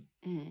have that.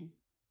 Mm-hmm.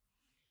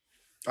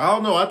 I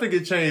don't know. I think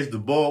it changed the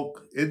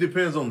bulk. It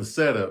depends on the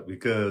setup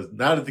because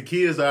now that the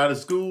kids are out of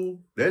school,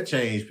 that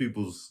changed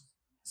people's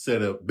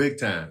setup big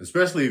time,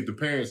 especially if the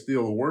parents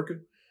still are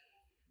working.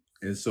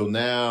 And so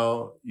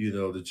now,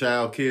 the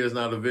child care is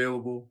not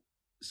available.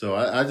 So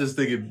I just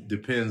think it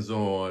depends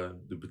on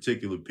the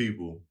particular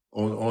people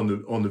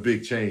on the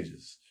big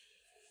changes.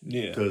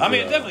 Yeah. I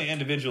mean, it's definitely an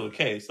individual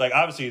case. Like,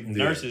 obviously,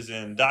 nurses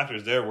and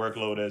doctors, their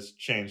workload has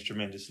changed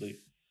tremendously.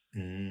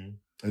 Mm-hmm.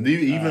 And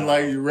even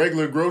like your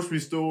regular grocery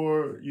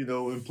store,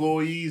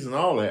 employees and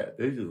all that.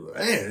 They just like,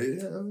 man, you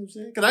know what I'm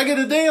saying? Can I get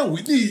a deal?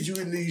 We need you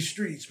in these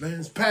streets,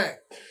 man. It's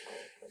packed.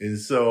 And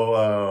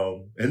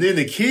so, and then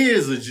the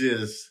kids are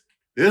just,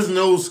 there's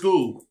no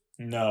school.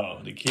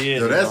 No, the kids.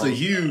 So that's a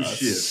huge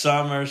shift.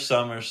 Summer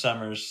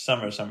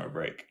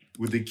break.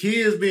 With the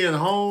kids being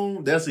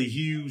home, that's a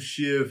huge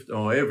shift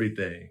on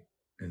everything.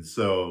 And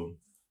so,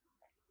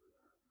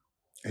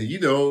 and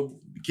the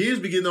kids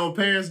be getting on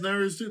parents'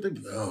 nerves too. They be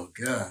like, oh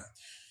God.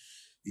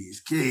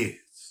 These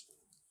kids.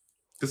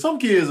 Because some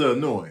kids are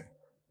annoying.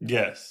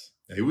 Yes.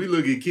 Hey, we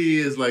look at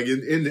kids like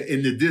in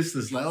the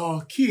distance, like,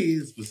 oh,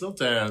 kids. But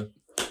sometimes,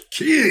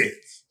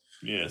 kids.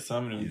 Yeah,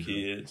 some of them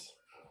kids.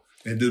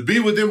 And to be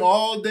with them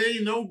all day,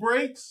 no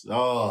breaks?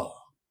 Oh.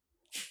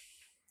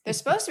 They're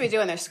supposed to be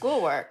doing their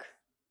schoolwork.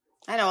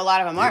 I know a lot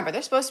of them aren't, but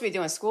they're supposed to be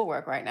doing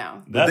schoolwork right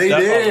now. But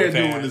they're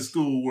doing the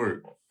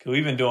schoolwork.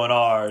 We've been doing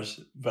ours,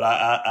 but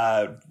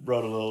I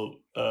wrote a little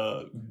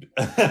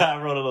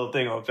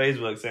thing on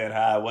Facebook saying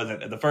how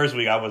the first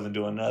week I wasn't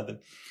doing nothing.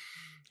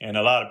 And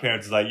a lot of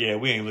parents is like, yeah,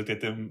 we ain't looked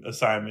at them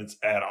assignments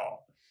at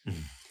all.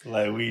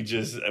 Like we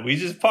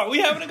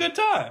having a good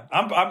time.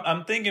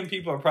 I'm thinking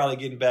people are probably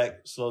getting back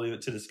slowly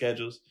to the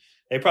schedules.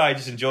 They probably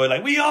just enjoy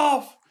like, we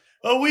off.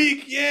 a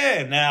week,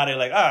 yeah. Now they're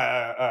like, all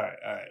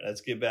right.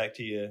 Let's get back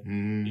to your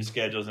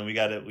schedules, and we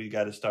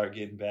gotta start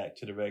getting back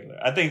to the regular.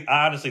 I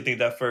honestly think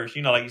that first,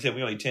 like you said,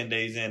 we only 10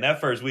 days in.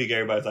 That first week,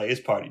 everybody's like,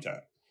 it's party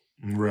time.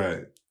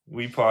 Right.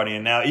 We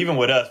partying now. Even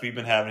with us, we've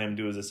been having him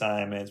do his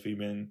assignments. They've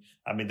been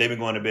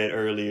going to bed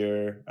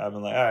earlier. I've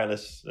been like, all right,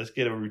 let's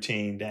get a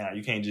routine down.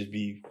 You can't just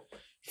be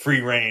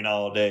free reign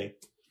all day.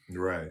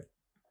 Right.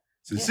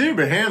 Sincere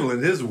been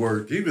handling his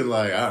work. He been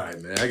like, all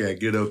right, man, I gotta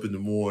get up in the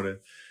morning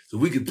so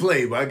we can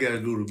play, but I gotta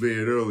go to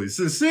bed early.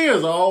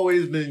 Sincere's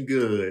always been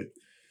good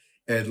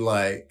at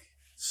like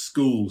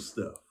school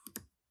stuff.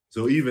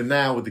 So even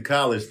now with the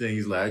college thing,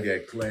 he's like, I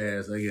got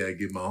class, I gotta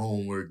get my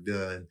homework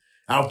done.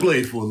 I'll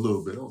play for a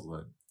little bit. I was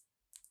like,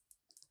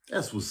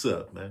 that's what's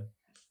up, man.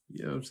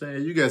 You know what I'm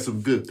saying? You got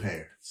some good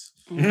parents.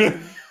 You're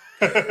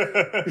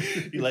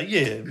like,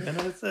 yeah, man.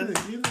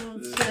 You know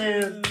what I'm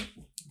saying?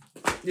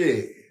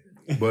 Yeah.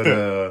 But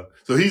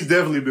so he's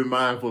definitely been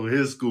mindful of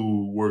his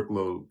school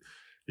workload.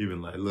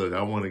 Even like, look,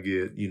 I want to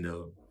get,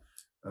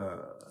 I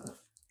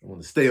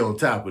want to stay on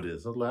top of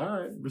this. I was like, all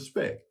right,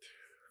 respect.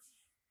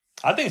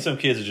 I think some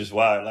kids are just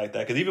wired like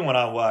that. Because even when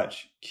I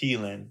watch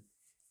Keelan,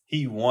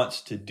 he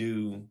wants to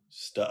do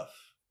stuff.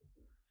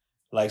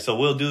 Like, so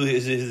we'll do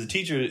his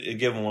teacher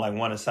give him like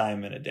one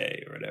assignment a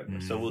day or whatever.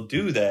 Mm-hmm. So we'll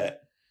do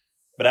that.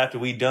 But after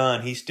we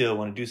done, he still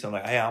want to do something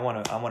like, hey, I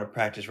want to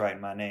practice writing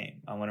my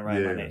name. I want to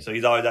write my name. So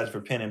he's always asking for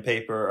pen and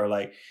paper, or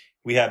like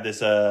we have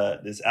this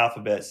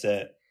alphabet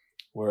set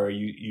where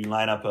you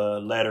line up a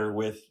letter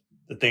with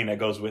the thing that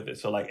goes with it.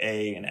 So like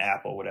A and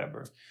apple,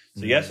 whatever.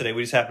 So yesterday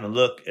we just happened to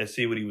look and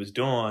see what he was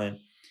doing,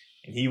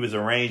 and he was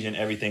arranging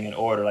everything in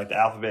order, like the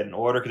alphabet in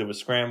order, because it was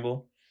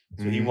scrambled.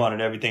 So he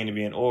wanted everything to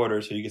be in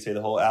order so you could say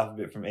the whole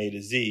alphabet from A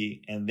to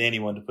Z, and then he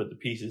wanted to put the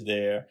pieces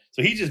there.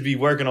 So he just be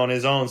working on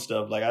his own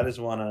stuff. Like, I just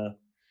want to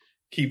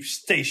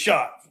stay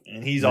sharp.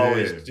 And he's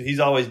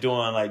always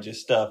doing like just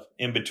stuff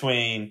in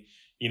between,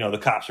 the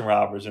cops and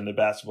robbers and the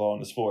basketball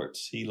and the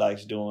sports. He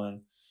likes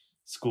doing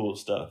school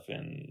stuff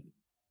and,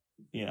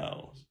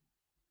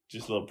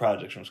 just little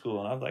projects from school.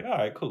 And I was like, all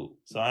right, cool.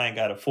 So I ain't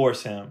got to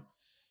force him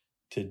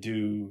to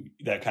do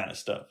that kind of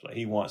stuff. Like,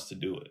 he wants to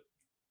do it.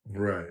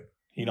 Right.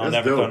 He don't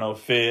never throw no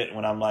fit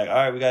when I'm like, all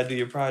right, we got to do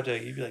your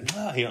project. He'd be like,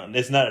 no,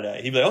 it's none of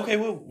that. He'd be like, okay,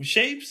 well,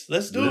 shapes,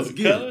 let's do it.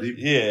 Colors.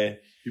 Yeah.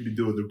 He'd be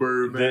doing the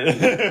bird,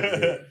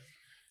 man.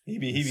 He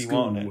be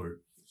wanting it.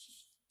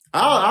 I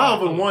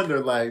often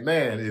wonder, like,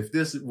 man, if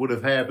this would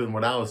have happened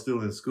when I was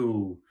still in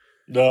school,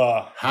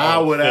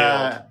 how would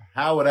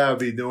I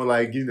be doing,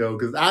 like,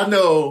 because I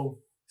know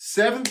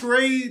 7th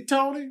grade,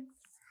 Tony,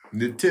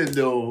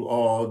 Nintendo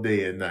all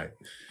day and night.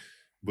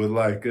 But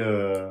like,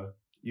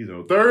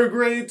 3rd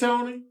grade,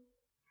 Tony,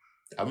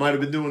 I might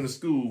have been doing the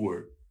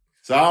schoolwork.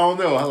 So I don't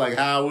know how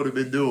I would have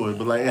been doing.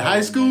 But like in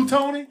high school,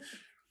 Tony,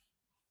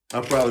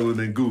 I probably would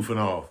have been goofing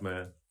off,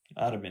 man.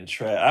 I'd have been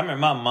trash. I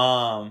remember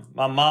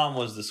my mom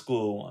was the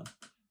school one.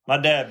 My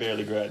dad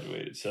barely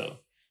graduated, so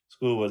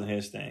school wasn't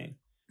his thing.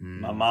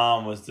 My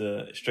mom was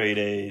the straight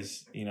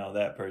A's,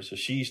 that person.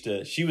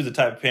 She was the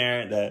type of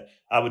parent that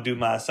I would do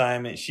my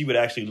assignment. She would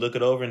actually look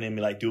it over and then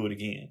be like, do it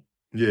again.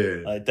 Yeah.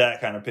 Like that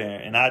kind of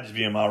parent. And I'd just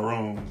be in my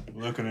room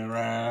looking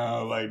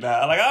around like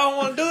that. Like, I don't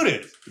want to do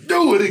this.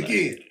 Do it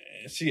again.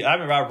 I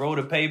remember I wrote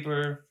a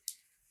paper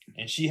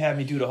and she had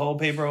me do the whole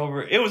paper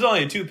over. It was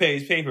only a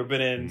 2-page paper,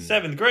 but in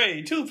 7th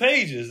grade, 2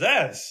 pages,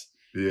 that's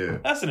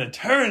an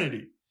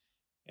eternity.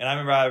 And I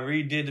remember I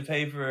redid the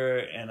paper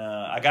and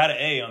I got an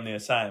A on the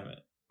assignment.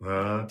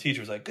 The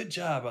teacher was like, good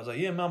job. I was like,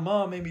 yeah, my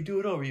mom made me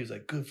do it over. He was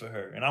like, good for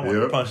her. And I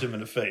wanted to punch him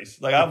in the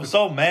face. Like, I was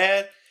so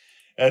mad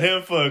at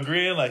him for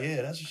agreeing, like,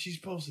 yeah, that's what she's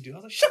supposed to do. I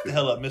was like, shut the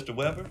hell up, Mr.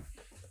 Weber.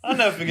 I'll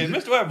never forget.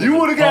 Mr. Weber. You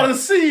would have got a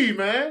C,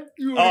 man.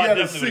 I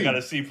definitely would have got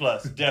a C+.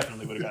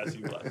 Definitely would have got a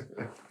C+.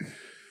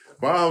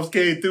 Moms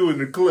came through in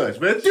the clutch,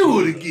 man. Do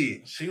it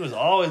again. She was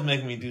always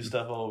making me do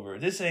stuff over.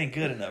 This ain't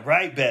good enough.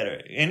 Write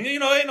better. And,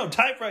 ain't no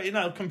typewriting,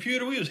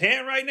 computer. We was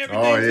handwriting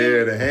everything. Oh,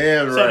 yeah, the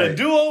handwriting. So the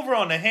do-over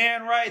on the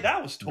handwrite,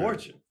 that was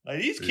torture. Like,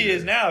 these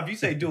kids now, if you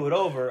say do it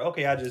over,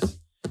 okay, I just...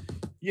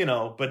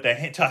 but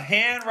to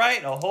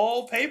handwrite a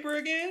whole paper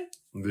again?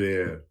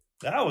 Yeah.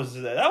 That was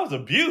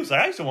abuse. Like,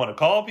 I used to want to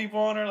call people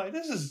on her. Like,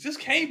 this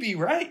can't be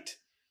right.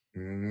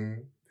 Mm-hmm.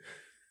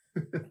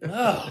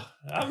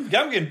 I'm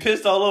getting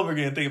pissed all over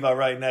again thinking about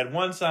writing that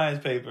one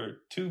science paper,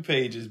 2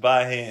 pages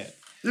by hand.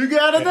 You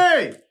got a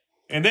day.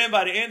 And then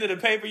by the end of the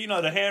paper,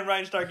 the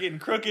handwriting start getting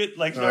crooked,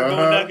 like start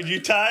going down because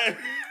you tired,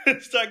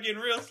 start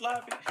getting real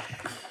sloppy.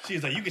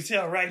 She's like, you can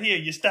tell right here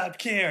you stopped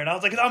caring. I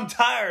was like, I'm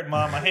tired,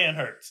 Mom. My hand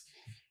hurts.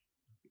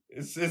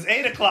 It's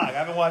 8 o'clock. I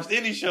haven't watched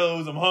any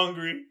shows. I'm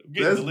hungry.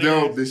 That's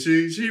dope. That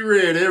she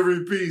read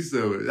every piece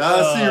of it.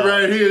 I see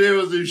right here there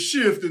was a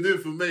shift in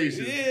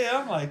information.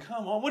 Yeah, I'm like,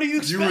 come on. What do you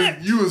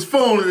expect? You was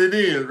phoning it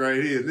in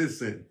right here in this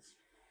sentence.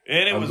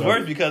 And it was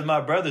worse because my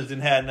brothers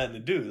didn't have nothing to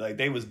do. Like,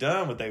 they was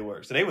done with their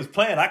work. So they was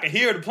playing. I could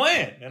hear the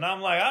playing. And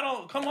I'm like,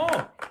 come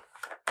on.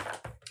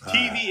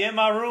 TV in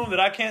my room that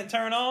I can't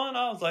turn on.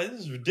 I was like, this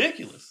is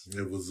ridiculous.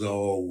 It was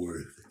all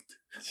worth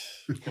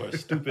it. for a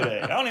stupid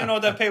A. I don't even know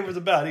what that paper was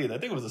about either. I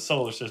think it was a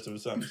solar system or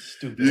something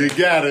stupid. You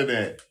got it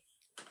in.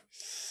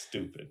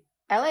 Stupid.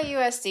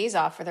 LAUSD's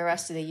off for the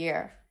rest of the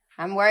year.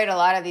 I'm worried a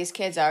lot of these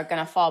kids are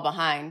going to fall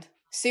behind,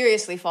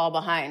 seriously fall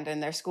behind in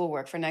their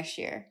schoolwork for next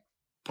year.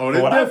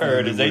 Oh, What I've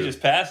heard is they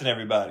just passing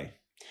everybody.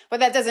 But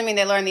that doesn't mean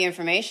they learn the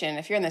information.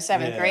 If you're in the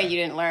 7th grade, you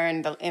didn't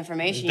learn the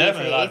information you need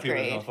for the 8th grade. Definitely a lot of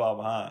people going to fall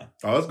behind.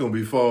 Oh, it's going to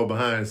be fall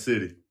behind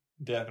city.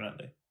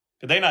 Definitely.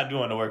 Because they're not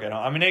doing the work at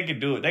home. I mean, they could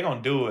do it. They're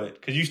going to do it.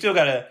 Because you still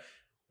got to,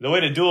 the way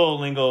the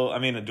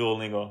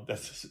Duolingo,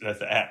 that's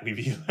the app we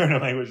be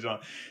learning languages on.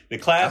 The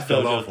Class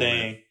Dojo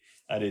thing,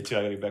 I did too.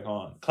 I got to get back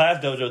on.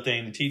 Class Dojo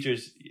thing, the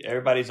teachers,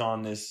 everybody's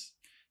on this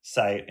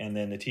site, and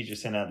then the teacher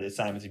send out the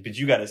assignments, but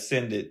you got to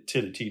send it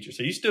to the teacher.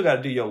 So you still got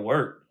to do your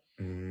work.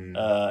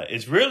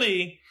 It's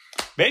really,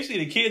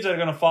 basically the kids that are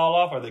going to fall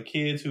off are the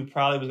kids who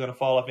probably was going to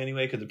fall off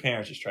anyway because the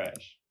parents is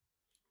trash.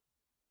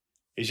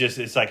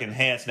 It's like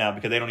enhanced now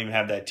because they don't even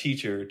have that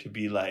teacher to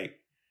be like,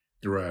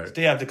 right,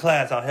 stay after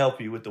class, I'll help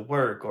you with the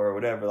work or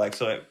whatever. Like,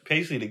 so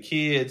basically the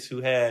kids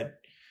who had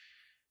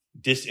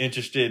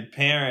disinterested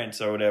parents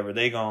or whatever,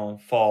 they gonna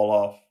fall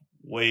off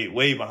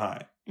way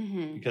behind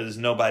because there's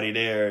nobody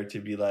there to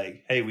be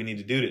like, hey, we need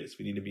to do this,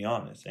 we need to be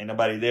on this. Ain't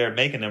nobody there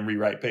making them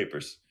rewrite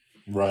papers.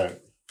 Right.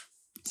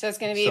 So it's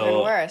going to be even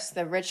worse.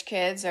 The rich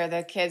kids or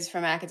the kids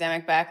from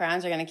academic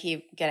backgrounds are going to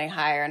keep getting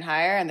higher and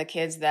higher, and the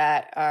kids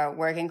that are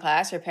working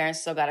class, their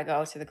parents still got to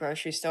go to the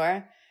grocery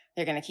store,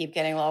 they're going to keep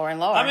getting lower and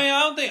lower. I mean, I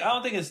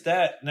don't think it's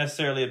that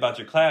necessarily about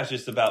your class,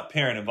 just about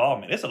parent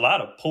involvement. It's a lot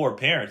of poor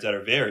parents that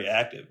are very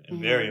active and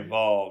very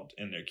involved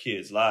in their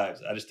kids'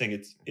 lives. I just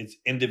think it's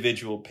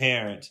individual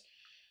parents.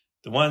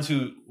 The ones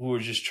who are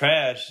just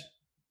trash,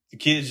 the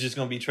kids just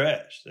going to be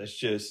trash. That's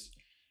just...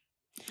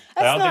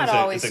 That's not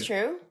always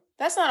true.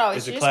 That's not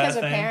always true. Just because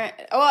a parent...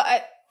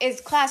 Well, it's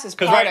class is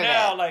part of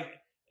it.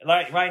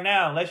 Like right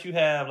now,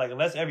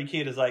 unless every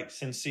kid is like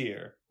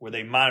sincere, where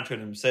they monitor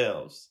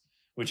themselves,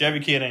 which every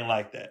kid ain't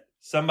like that.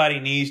 Somebody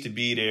needs to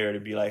be there to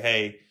be like,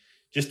 hey,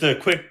 just a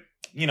quick,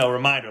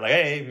 reminder, like,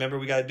 hey, remember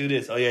we got to do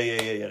this. Oh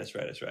yeah, that's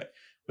right.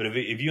 But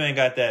if you ain't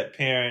got that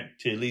parent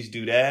to at least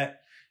do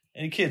that,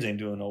 and the kids ain't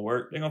doing no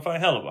work, they're gonna fall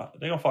hella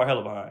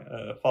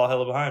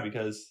behind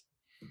because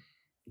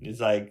it's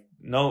like,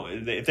 no,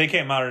 if they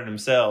can't monitor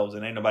themselves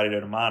and ain't nobody there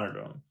to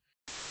monitor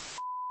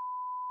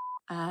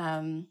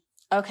them.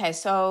 Okay,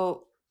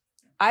 so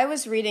I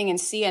was reading in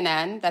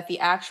CNN that the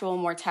actual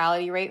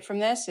mortality rate from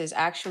this is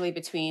actually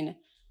between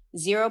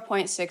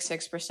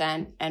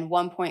 0.66% and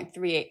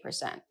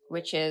 1.38%,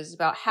 which is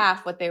about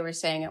half what they were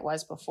saying it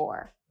was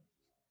before.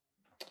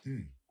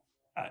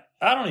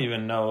 I don't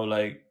even know,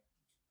 like,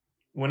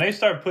 when they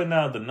start putting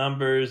out the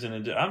numbers,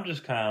 and I'm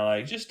just kind of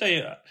like, just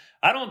stay.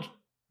 I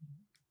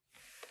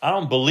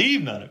don't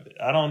believe none of it.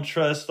 I don't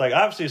trust. Like,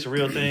 obviously, it's a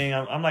real thing.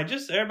 I'm like,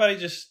 everybody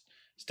just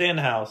stay in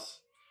the house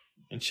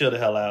and chill the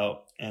hell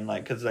out. And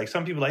like, because like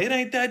some people are like, it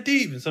ain't that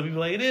deep, and some people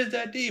are like, it is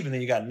that deep. And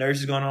then you got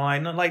nurses going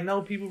on like,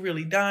 no, people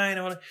really dying.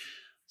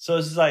 So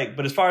it's just like,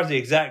 but as far as the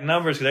exact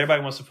numbers, because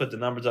everybody wants to put the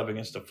numbers up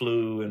against the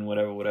flu and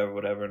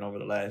whatever, and over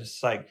the last,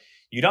 it's like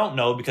you don't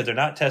know because they're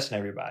not testing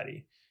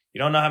everybody. You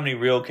don't know how many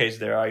real cases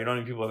there are. You don't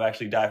know how many people have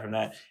actually died from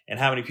that. And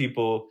how many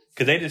people,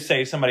 because they just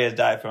say somebody has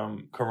died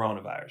from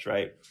coronavirus,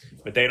 right?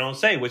 But they don't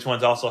say which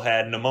ones also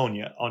had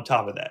pneumonia on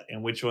top of that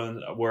and which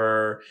ones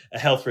were a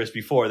health risk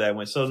before that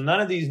went. So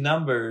none of these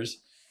numbers,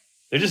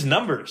 they're just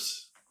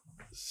numbers.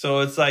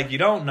 So it's like you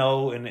don't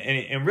know.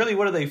 And really,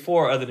 what are they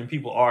for other than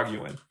people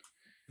arguing?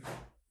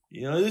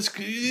 It's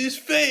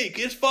fake.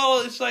 It's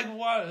false. It's like,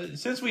 why?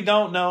 Since we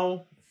don't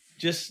know,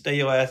 just stay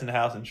your ass in the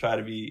house and try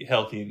to be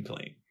healthy and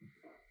clean.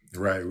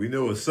 Right. We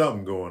know it's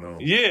something going on.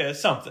 Yeah, it's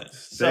something.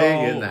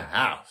 Stay in the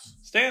house.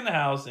 Stay in the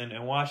house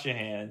and wash your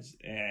hands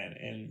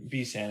and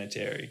be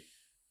sanitary.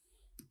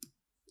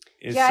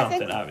 It's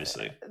something,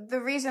 obviously.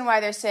 The reason why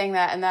they're saying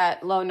that and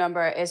that low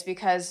number is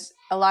because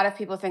a lot of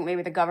people think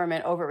maybe the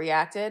government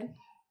overreacted.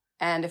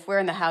 And if we're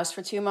in the house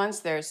for 2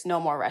 months, there's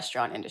no more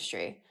restaurant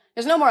industry.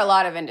 There's no more a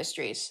lot of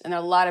industries. And a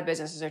lot of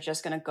businesses are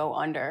just going to go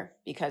under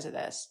because of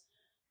this.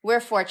 We're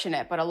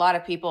fortunate, but a lot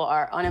of people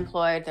are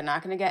unemployed. They're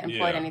not going to get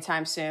employed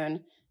anytime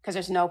soon. Because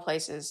there's no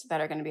places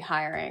that are going to be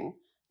hiring.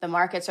 The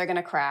markets are going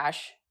to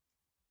crash.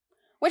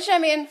 Which, I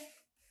mean,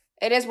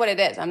 it is what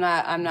it is. I'm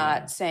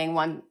not saying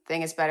one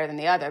thing is better than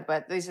the other,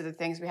 but these are the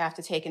things we have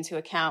to take into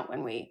account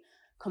when we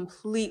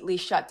completely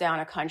shut down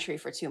a country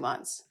for 2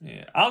 months.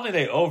 Yeah, I don't think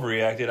they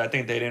overreacted. I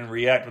think they didn't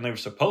react when they were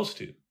supposed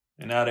to.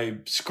 And now they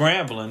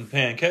scrambling,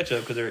 playing catch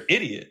up because they're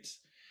idiots.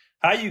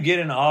 How you get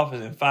in the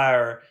office and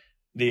fire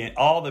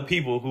all the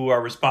people who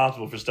are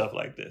responsible for stuff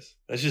like this?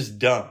 That's just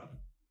dumb.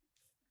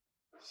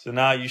 So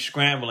now you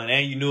scrambling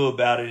and you knew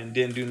about it and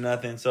didn't do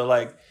nothing. So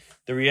like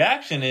the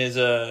reaction is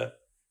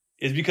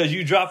because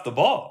you dropped the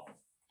ball.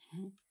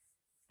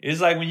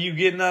 It's like when you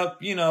getting up,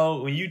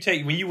 when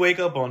you wake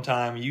up on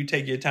time and you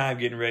take your time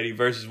getting ready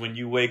versus when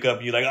you wake up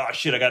and you're like, oh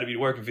shit, I got to be to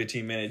work in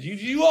 15 minutes.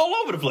 You all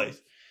over the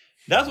place.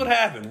 That's what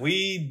happened.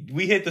 We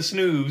hit the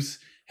snooze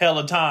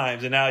hella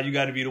times and now you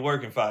got to be to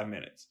work in 5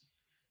 minutes.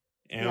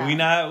 And you're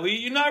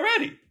not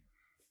ready.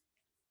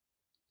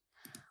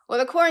 Well,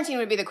 the quarantine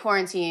would be the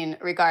quarantine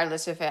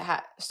regardless if it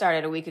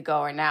started a week ago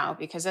or now,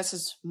 because this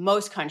is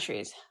most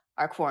countries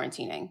are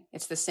quarantining.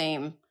 It's the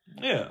same,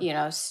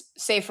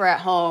 safer at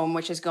home,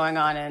 which is going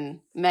on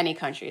in many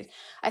countries.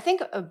 I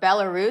think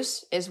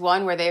Belarus is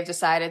one where they've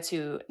decided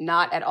to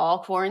not at all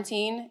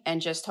quarantine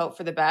and just hope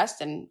for the best,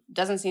 and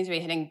doesn't seem to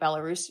be hitting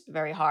Belarus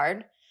very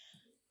hard.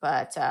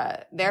 But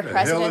their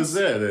president. The hell is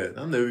that?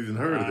 I've never even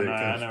heard of that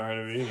country. I never heard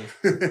of it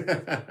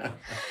either.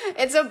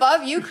 It's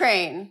above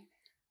Ukraine.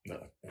 No.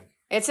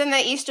 It's in the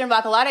Eastern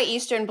Bloc. A lot of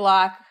Eastern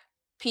Bloc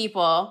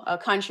people,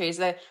 countries.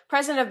 The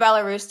president of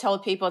Belarus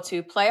told people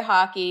to play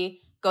hockey,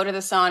 go to the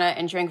sauna,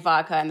 and drink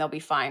vodka, and they'll be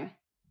fine.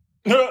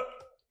 Never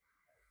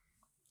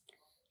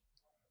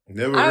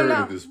heard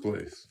of this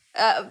place.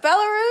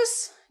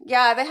 Belarus,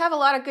 yeah, they have a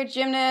lot of good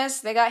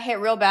gymnasts. They got hit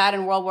real bad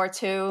in World War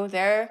II.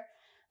 They're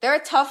a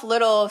tough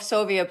little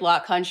Soviet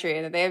bloc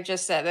country. They've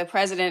just said, the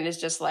president is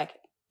just like,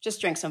 just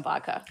drink some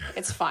vodka.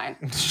 It's fine.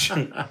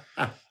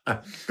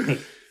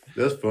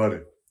 That's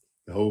funny.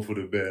 Hope for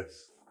the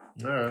best.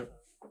 All right.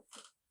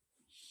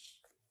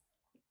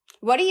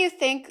 What do you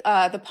think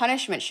the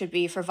punishment should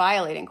be for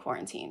violating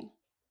quarantine?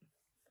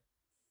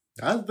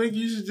 I think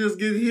you should just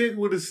get hit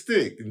with a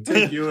stick and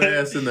take your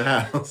ass in the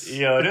house.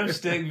 Yo, them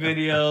stick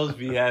videos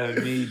be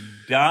having me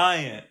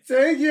dying.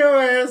 Take your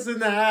ass in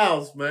the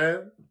house,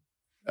 man.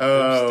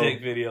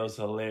 Stick videos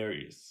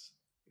hilarious.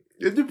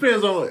 It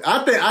depends on.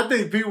 I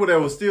think people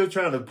that were still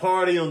trying to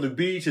party on the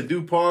beach and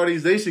do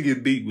parties, they should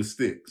get beat with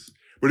sticks.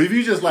 But if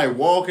you just like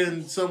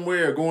walking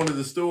somewhere or going to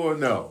the store,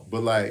 no.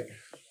 But like,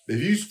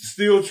 if you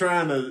still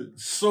trying to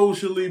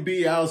socially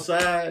be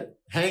outside,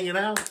 hanging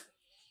out,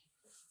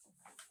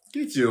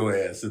 get your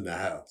ass in the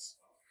house.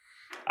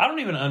 I don't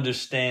even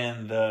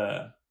understand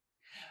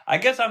I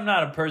guess I'm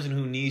not a person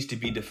who needs to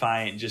be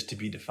defiant just to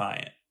be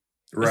defiant.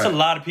 Right. There's a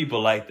lot of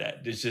people like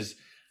that. It's just,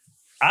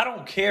 I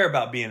don't care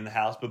about being in the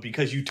house, but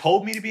because you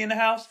told me to be in the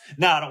house,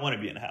 now I don't want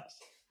to be in the house.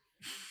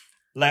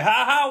 Like,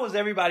 how was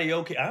everybody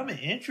okay? I'm an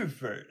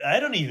introvert. I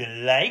don't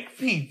even like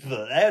people.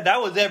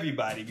 That was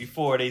everybody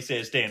before they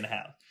said stay in the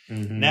house.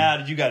 Mm-hmm. Now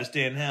that you got to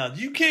stay in the house,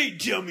 you can't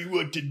tell me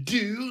what to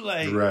do.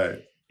 Like,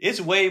 right.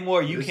 It's way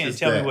more you can't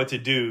tell me what to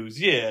do,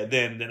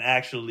 than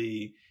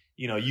actually,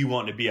 you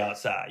want to be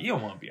outside. You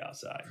don't want to be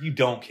outside. You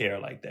don't care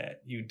like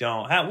that. You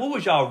don't. What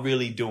was y'all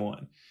really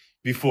doing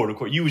before the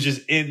court? You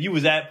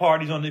was at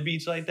parties on the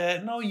beach like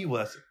that? No, you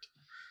wasn't.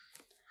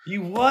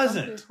 You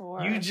wasn't.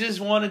 You just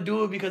want to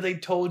do it because they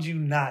told you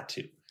not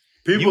to.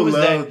 People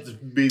love to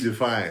be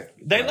defiant.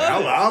 They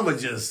love it. I'm going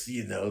to just,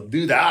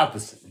 do the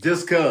opposite.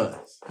 Just cuz.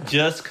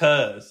 Just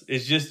cuz.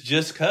 It's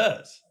just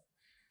cuz.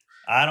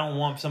 I don't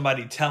want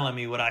somebody telling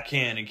me what I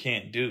can and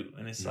can't do.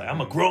 And it's like,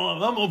 I'm a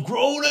grown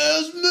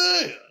ass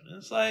man. And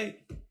it's like,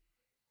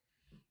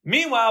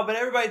 meanwhile,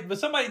 but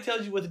somebody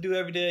tells you what to do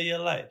every day of your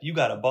life. You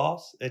got a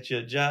boss at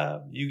your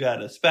job. You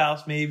got a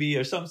spouse maybe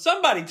or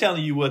somebody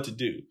telling you what to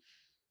do.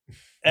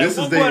 At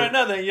one point or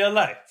another in your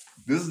life.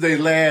 This is their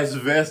last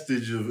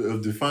vestige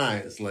of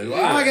defiance. Like,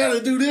 I got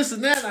to do this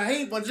and that. I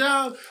hate my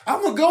job.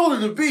 I'm going to go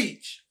to the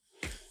beach.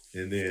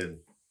 And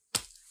then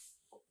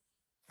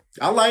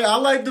I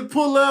like to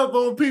pull up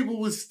on people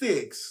with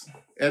sticks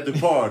at the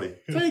party.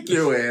 Take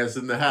your ass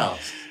in the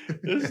house.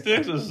 The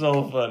sticks was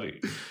so funny.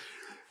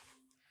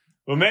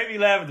 What made me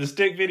laugh at the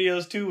stick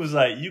videos too was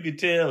like, you could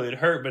tell it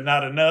hurt, but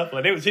not enough.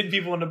 Like they was hitting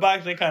people in the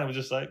box. They kind of was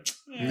just like,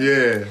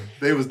 yeah,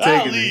 they was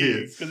taking the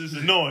hits because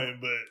it's annoying,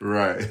 but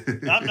right,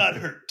 I'm not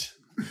hurt.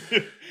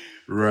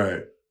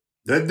 Right.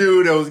 That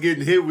dude that was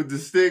getting hit with the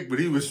stick, but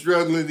he was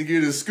struggling to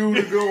get his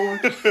scooter going.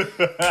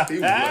 He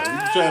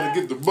was trying to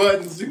get the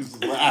buttons. He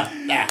was like,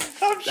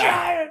 I'm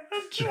trying.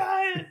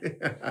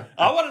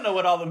 I want to know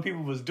what all them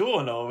people was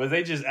doing though. Was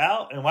they just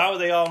out? And why were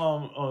they all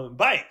on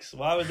bikes?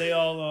 Why were they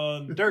all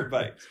on dirt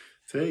bikes?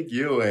 Take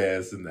your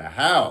ass in the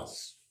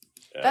house.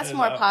 That's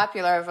more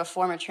popular of a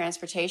form of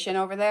transportation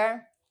over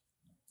there.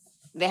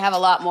 They have a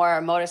lot more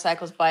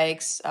motorcycles,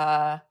 bikes.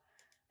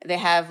 They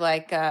have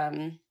like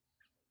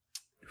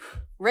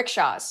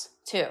rickshaws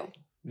too.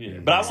 Yeah,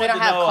 but I want to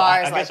know.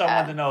 I guess I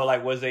want to know,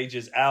 like, was they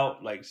just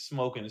out, like,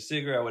 smoking a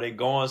cigarette? Or were they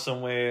going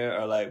somewhere,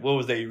 or like, what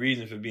was their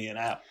reason for being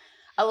out?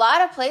 A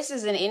lot of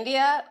places in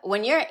India,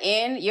 when you're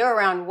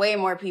around way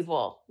more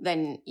people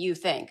than you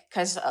think,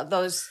 because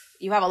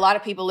you have a lot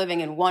of people living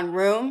in one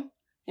room.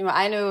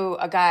 I knew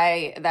a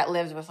guy that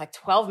lived with like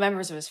 12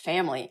 members of his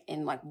family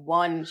in like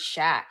one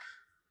shack.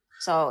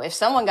 So if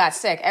someone got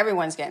sick,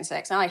 everyone's getting sick.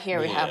 It's not like here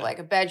we have like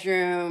a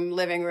bedroom,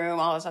 living room,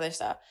 all this other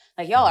stuff.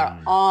 Like y'all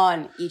are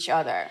on each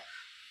other.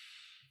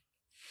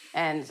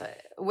 And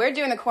we're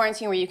doing the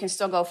quarantine where you can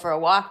still go for a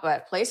walk,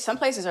 but some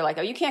places are like,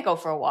 oh, you can't go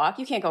for a walk.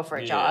 You can't go for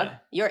a jog.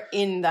 You're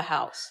in the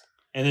house.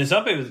 And then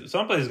some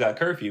places got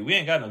curfew. We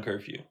ain't got no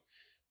curfew.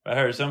 I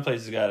heard some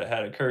places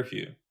had a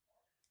curfew.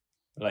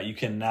 Like you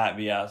cannot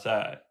be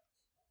outside.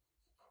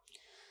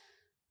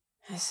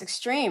 It's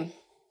extreme.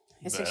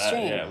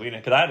 Extreme.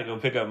 Because I had to go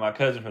pick up my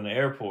cousin from the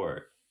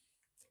airport.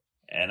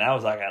 And I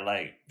was like,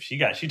 she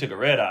took a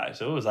red eye.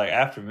 So it was like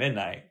after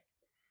midnight.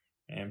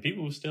 And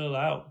people were still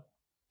out.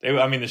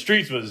 The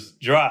streets was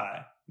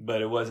dry,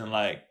 but it wasn't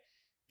like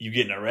you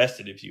getting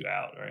arrested if you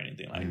out or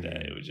anything like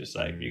that. It was just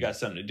like, you got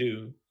something to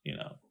do,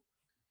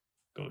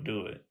 go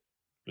do it.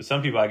 But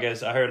some people, I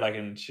guess, I heard like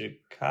in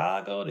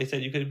Chicago, they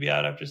said you couldn't be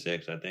out after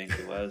 6, I think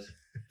it was.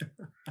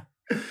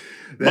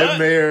 That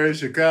mayor in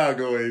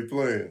Chicago ain't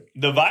playing.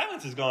 The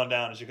violence has gone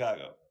down in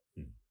Chicago.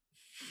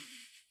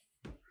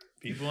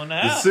 People in the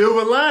house. The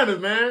silver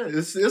lining, man.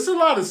 It's a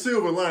lot of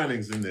silver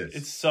linings in this.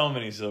 It's so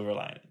many silver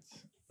linings.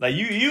 Like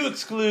you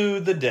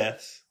exclude the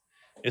deaths,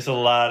 it's a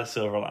lot of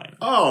silver linings.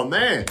 Oh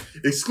man,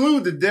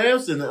 exclude the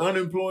deaths and the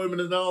unemployment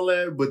and all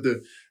that, but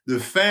the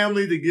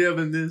family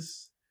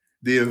togetherness,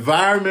 the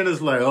environment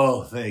is like,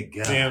 oh, thank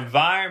God. The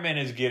environment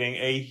is getting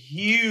a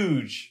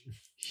huge,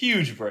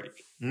 huge break.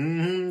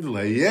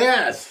 Like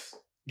yes.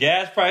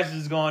 Gas prices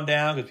is going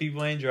down because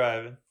people ain't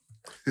driving.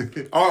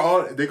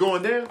 Are they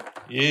going down?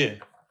 Yeah.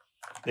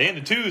 They in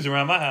the 2s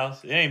around my house.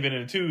 They ain't been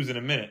in the 2s in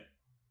a minute.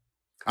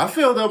 I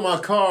filled up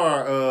my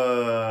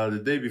car the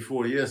day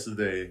before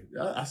yesterday.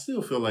 I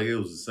still feel like it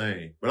was the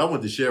same. But I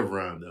went to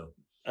Chevron,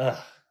 though.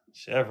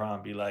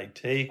 Chevron be like,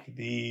 take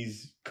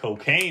these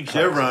cocaine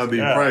prices. Chevron be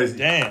pricey.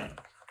 Damn.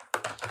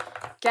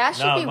 Gas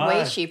should be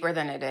way cheaper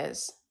than it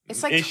is.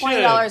 It's like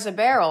 $20 a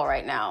barrel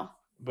right now.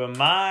 But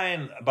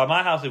by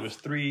my house, it was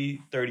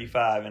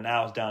 $3.35, and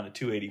now it's down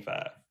to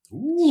 $2.85.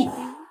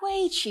 Ooh.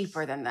 Way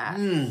cheaper than that.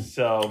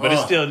 So, but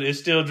it's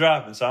still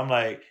dropping. So I'm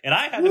like, and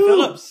I had to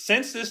fill up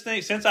since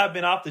I've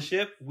been off the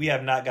ship, we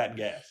have not gotten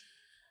gas.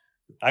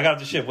 I got off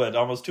the ship,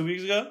 almost 2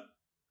 weeks ago?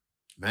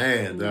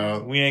 Man,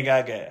 dog. We ain't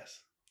got gas.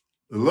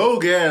 The low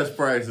gas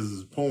prices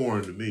is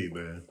porn to me,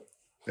 man.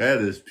 That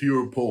is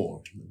pure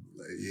porn.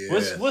 Like,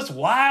 yeah. What's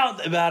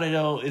wild about it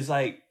though is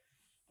like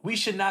we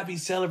should not be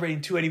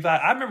celebrating $2.85.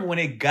 I remember when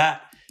it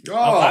got.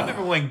 I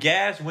remember when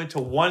gas went to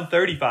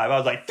 $1.35. I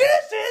was like,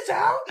 "This is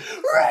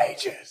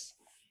outrageous."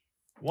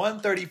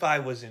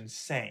 $1.35 was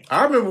insane.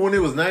 I remember when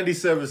it was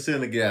 97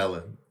 cents a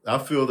gallon. I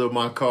filled up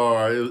my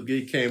car.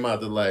 It came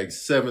out to like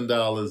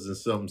 $7 and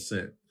something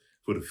cent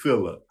for the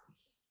fill up.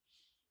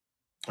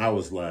 I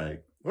was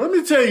like, let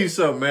me tell you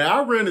something, man.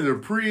 I rented a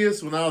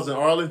Prius when I was in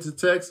Arlington,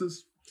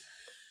 Texas.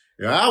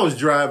 Yeah, I was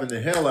driving the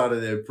hell out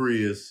of that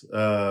Prius.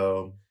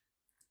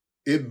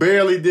 It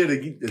barely did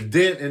a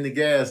dent in the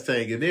gas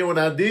tank. And then when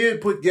I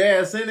did put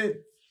gas in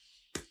it,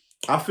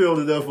 I filled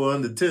it up for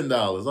under $10.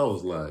 I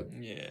was like,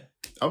 yeah,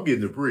 I'm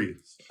getting a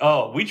Prius.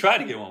 Oh, we tried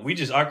to get one.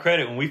 Our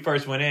credit, when we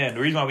first went in, the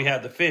reason why we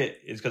had the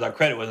Fit is because our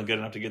credit wasn't good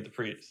enough to get the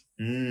Prius.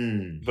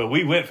 But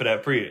we went for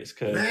that Prius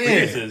because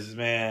Priuses,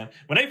 man,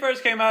 when they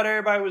first came out,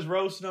 everybody was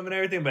roasting them and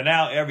everything, but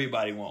now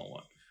everybody want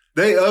one.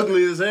 They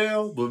ugly as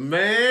hell, but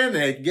man,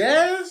 that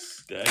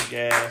gas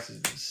is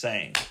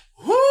insane.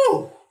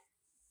 Whoo!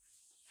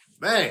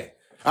 Man,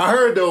 I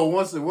heard though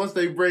once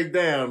they break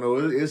down though,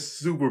 it's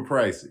super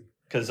pricey.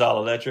 Cause it's all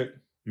electric.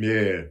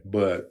 Yeah,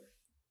 but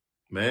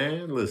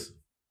man, listen,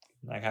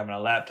 like having a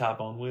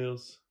laptop on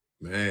wheels.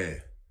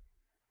 Man,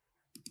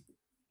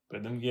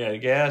 but then the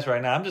gas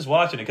right now. I'm just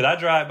watching it because I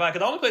drive by. Cause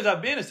the only place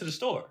I've been is to the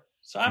store,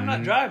 so I'm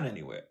not driving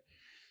anywhere.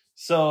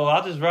 So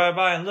I'll just ride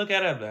by and look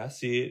at it. I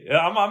see it.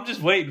 I'm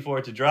just waiting for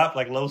it to drop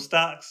like low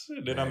stocks.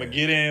 Then I'm gonna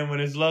get in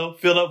when it's low,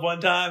 fill up one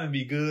time, and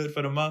be good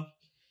for the month.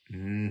 You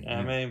know what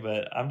I mean,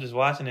 but I'm just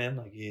watching it. I'm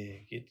like, yeah,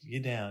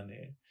 get down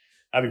there.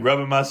 I be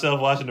rubbing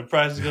myself watching the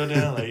prices go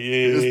down. Like, yeah,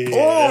 it's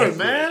pouring,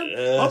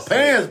 man. My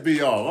pants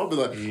be off. I'll be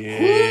like,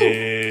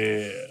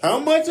 yeah. How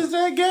much is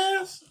that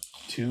gas?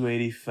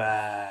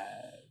 $2.85.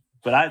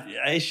 But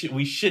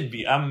we should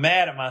be. I'm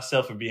mad at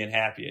myself for being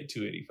happy at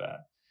 $2.85.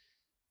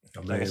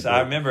 Like I said,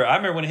 I remember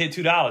when it hit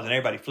 $2 and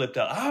everybody flipped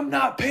out. I'm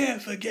not paying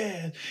for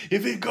gas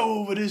if it go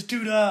over this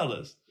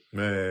 $2.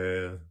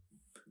 Man.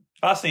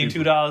 If I seen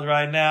 $2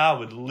 right now, I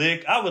would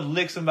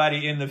lick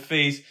somebody in the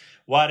face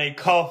while they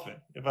coughing.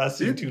 If I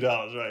see $2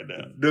 right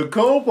now, the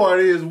cold part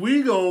is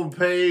we gonna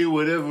pay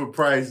whatever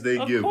price they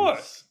give us. Of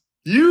course,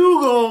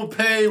 you gonna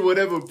pay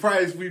whatever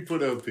price we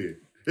put up here.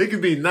 It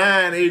could be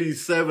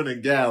 $9.87 a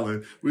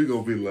gallon. We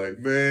gonna be like,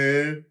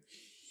 man.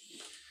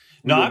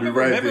 No, I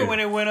remember when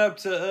it went up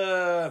to.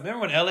 Remember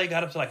when LA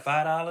got up to like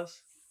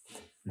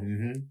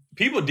 $5?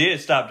 People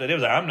did stop that. They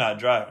was like, I'm not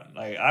driving.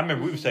 Like I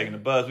remember we was taking the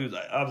bus.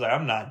 I was like,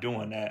 I'm not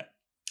doing that.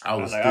 I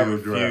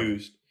refused.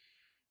 Driving.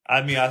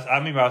 I mean, I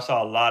remember I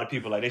saw a lot of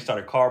people like they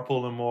started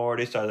carpooling more.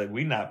 They started like,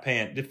 we not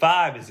paying. The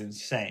 $5 is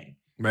insane,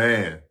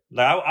 man.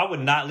 Like I would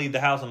not leave the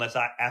house unless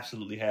I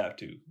absolutely have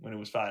to. When it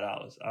was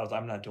 $5,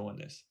 I'm not doing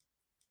this.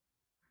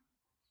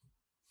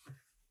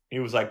 It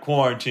was like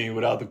quarantine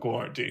without the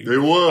quarantine. It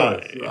was. I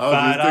was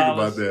just thinking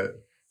about that.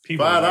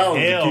 $5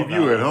 to keep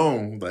you at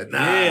home. Like, nah,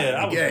 yeah,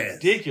 that was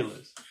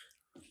ridiculous.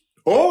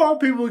 Or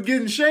people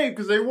get in shape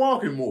because they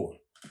walking more.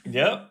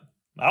 Yep,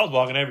 I was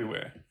walking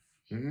everywhere.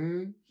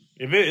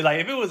 If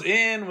it was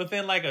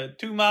within like a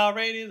 2-mile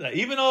radius, like,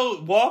 even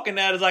though walking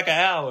that is like an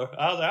hour,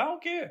 I was like, I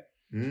don't care.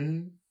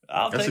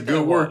 That's a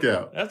good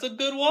workout. That's a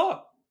good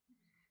walk.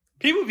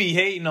 People be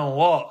hating on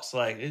walks,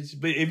 like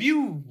but if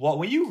you walk,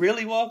 when you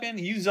really walking,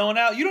 you zone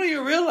out, you don't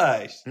even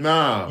realize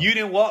you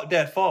didn't walk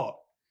that far.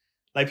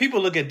 Like people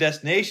look at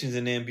destinations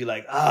and then be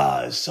like,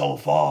 it's so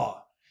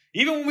far.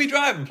 Even when we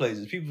driving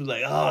places, people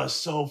like, oh, it's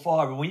so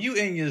far. But when you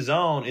in your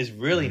zone, it's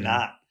really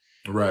not.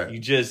 Right. You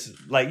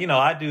just like,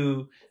 I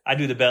do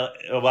the Bell.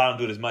 Well, I don't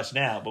do it as much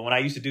now, but when I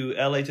used to do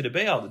LA to the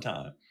Bay all the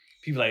time,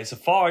 people like, it's a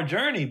far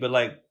journey, but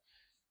like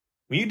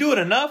when you do it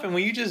enough and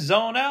when you just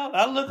zone out,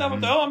 I look up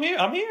and go, oh,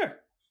 I'm here.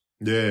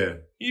 Yeah.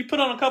 You put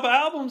on a couple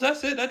albums,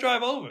 that's it. That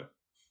drive over.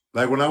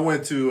 Like when I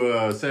went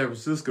to San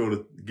Francisco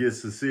to get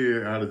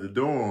Sincere out of the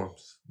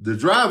dorms, the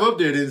drive up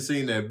there didn't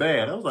seem that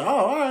bad. I was like, oh,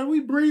 all right,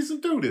 we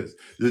breezing through this.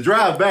 The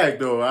drive back,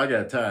 though, I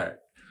got tired.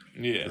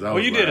 Yeah.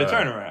 Well, you did a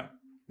turnaround.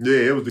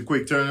 Yeah, it was the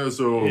quick turnaround.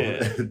 So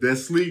that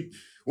sleep,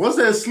 once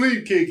that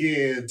sleep kick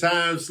in,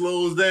 time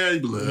slows down. You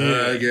be like,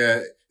 I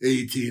got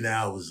 18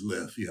 hours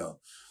left, yo.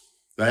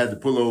 I had to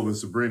pull over and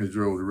Sabrina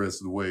drove the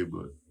rest of the way,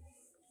 but.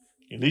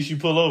 At least you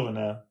pull over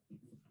now.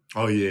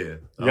 Oh, yeah.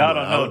 Y'all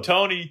don't know.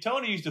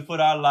 Tony used to put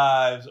our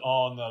lives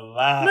on the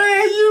line.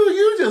 Man,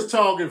 you just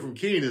talking from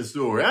Keenan's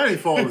story. I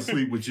ain't falling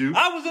asleep with you.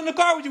 I was in the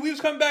car with you. We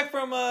was coming back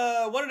from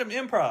one of them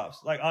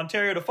improvs, like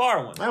Ontario, the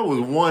far one. That was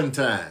one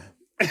time.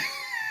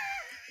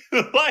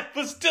 Life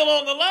was still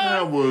on the line.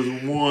 That was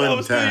one time. That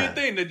was still your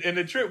thing. And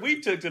the trip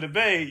we took to the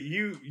Bay,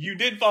 you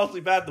did fall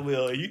asleep at the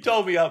wheel. And you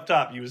told me up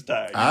top you was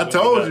tired. I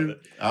told you.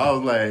 I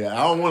was like,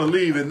 I don't want to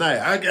leave at night.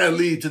 I got to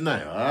leave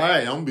tonight. All right,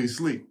 I'm going to be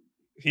asleep.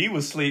 He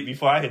was asleep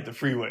before I hit the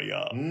freeway,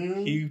 y'all.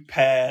 Mm-hmm. He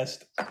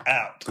passed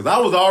out. Because I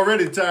was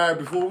already tired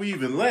before we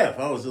even left.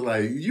 I was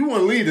like, you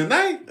want to leave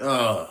tonight?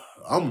 I'm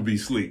going to be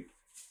asleep.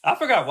 I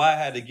forgot why I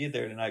had to get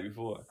there the night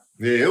before.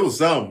 Yeah, it was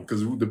something.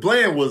 Because the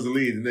plan was to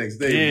leave the next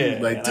day.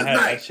 Yeah, like, tonight.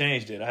 I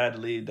changed it. I had to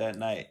leave that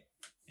night.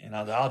 And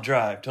I was like, I'll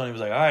drive. Tony was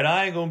like, all right,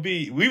 I ain't going to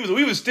be. We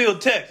was still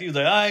text. He was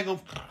like, I ain't going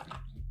to.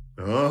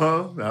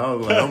 I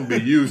was like, I'm going to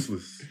be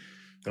useless.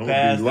 I'm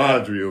going to be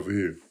laundry over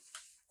here.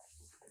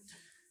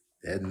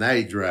 That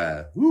night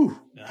drive. Woo.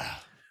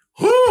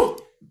 Woo.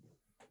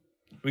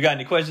 We got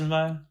any questions,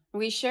 Maya?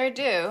 We sure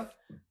do.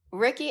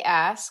 Ricky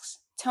asks,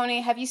 Tony,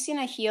 have you seen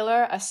a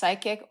healer, a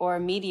psychic, or a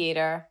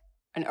mediator,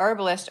 an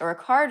herbalist, or a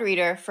card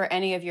reader for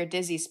any of your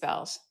dizzy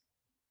spells?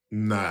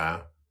 Nah.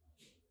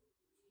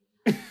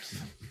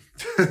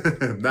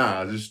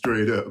 Nah, just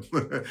straight up.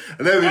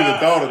 I never even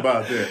thought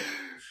about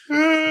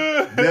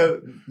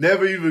that.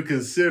 Never even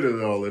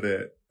considered all of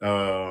that.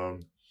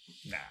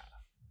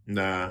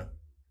 Nah.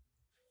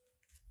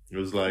 It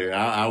was like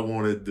I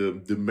wanted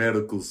the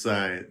medical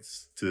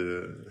science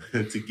to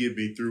get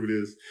me through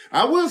this.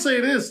 I will say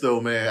this though,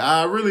 man.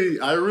 I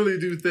really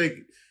do think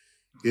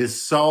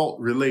it's salt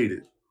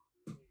related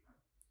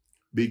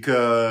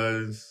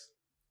because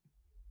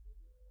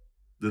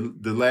the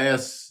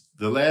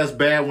last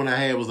bad one I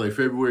had was like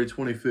February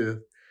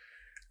 25th.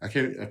 I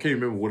can't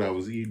remember what I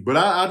was eating, but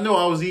I know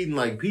I was eating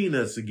like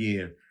peanuts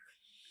again.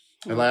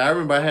 And like I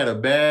remember I had a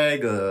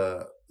bag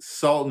of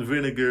salt and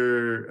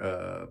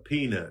vinegar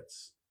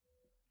peanuts.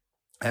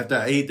 After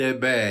I ate that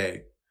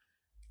bag,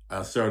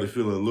 I started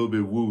feeling a little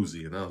bit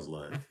woozy, and I was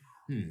like,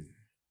 And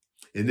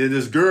then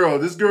this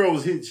girl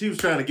she was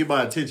trying to get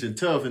my attention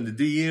tough in the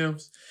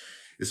DMs.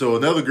 And so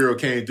another girl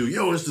came through,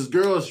 it's this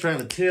girl that's trying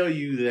to tell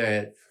you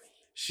that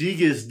she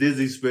gets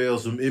dizzy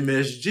spells from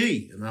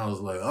MSG. And I was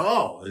like,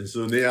 oh. And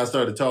so then I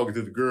started talking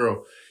to the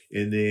girl,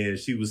 and then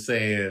she was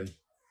saying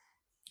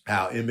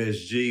how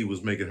MSG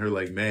was making her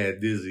like mad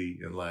dizzy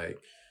and like,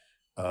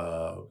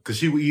 cause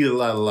she would eat a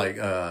lot of like,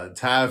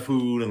 Thai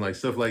food and like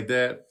stuff like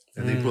that.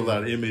 And they put a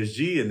lot of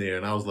MSG in there.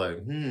 And I was like,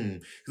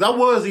 cause I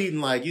was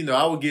eating like,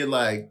 I would get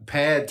like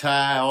pad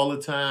Thai all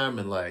the time.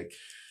 And like,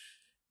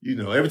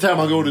 every time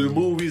I go to the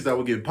movies, I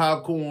would get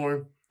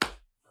popcorn.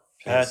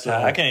 Pad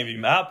Thai.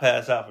 I'll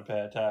pass out for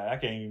pad Thai. I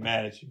can't even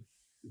mad at you.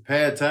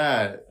 Pad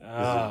Thai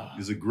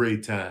is a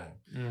great time.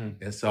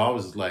 And so I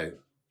was like,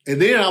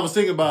 and then I was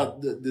thinking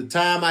about the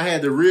time I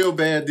had the real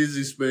bad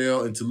dizzy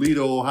spell in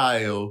Toledo,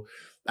 Ohio.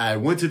 I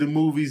went to the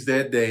movies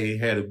that day,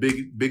 had a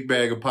big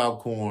bag of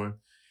popcorn.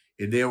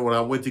 And then when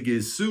I went to get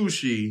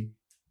sushi,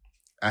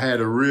 I had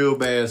a real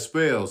bad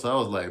spell. So I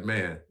was like,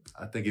 man,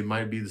 I think it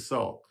might be the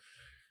salt.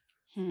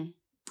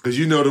 Because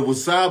the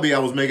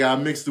wasabi I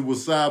mixed the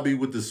wasabi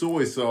with the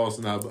soy sauce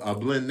and I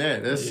blend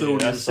that. That's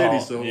Sodium City.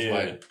 Salt. So it's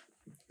like,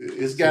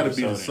 it's got to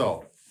be the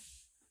salt.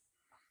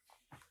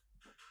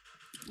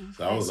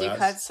 So you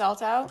cut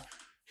salt out?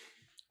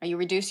 Are you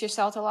reduce your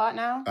salt a lot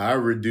now? I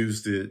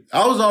reduced it.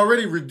 I was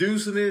already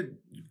reducing it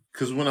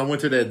because when I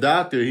went to that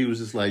doctor, he was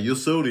just like, your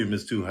sodium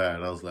is too high.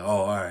 And I was like, oh,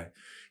 all right.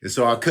 And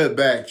so I cut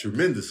back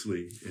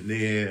tremendously. And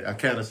then I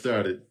kind of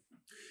started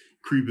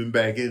creeping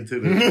back into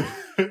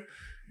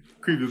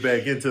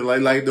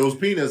like those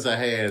peanuts I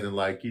had and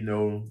like,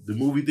 the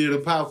movie theater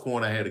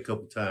popcorn I had a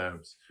couple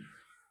times.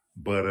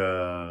 But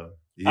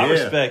yeah. I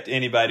respect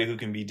anybody who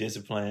can be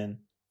disciplined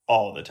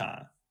all the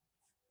time.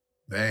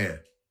 Man.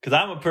 Because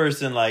I'm a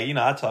person, like,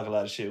 I talk a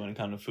lot of shit when it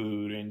comes to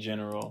food in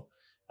general.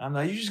 I'm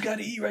like, you just got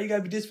to eat right. You got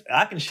to be disciplined.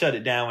 I can shut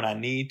it down when I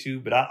need to,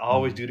 but I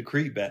always do the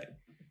creep back.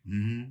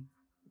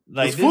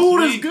 Like,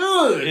 food is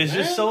good. It's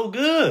just so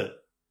good.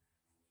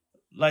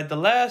 Like, the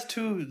last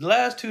 2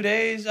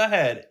 days, I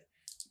had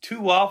 2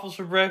 waffles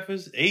for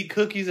breakfast, 8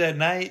 cookies at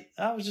night.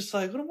 I was just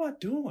like, what am I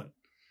doing?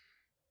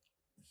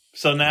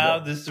 So now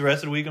this is the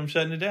rest of the week I'm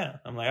shutting it down.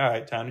 I'm like, all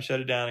right, time to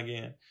shut it down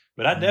again.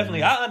 But I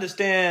definitely, I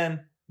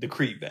understand the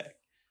creep back.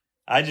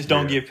 I just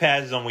don't give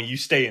passes on when you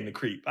stay in the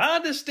creep. I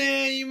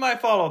understand you might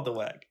fall off the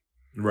wagon.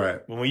 Right.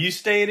 But when you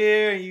stay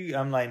there,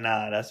 I'm like,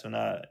 nah, that's when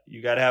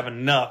you got to have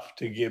enough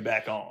to get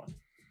back on.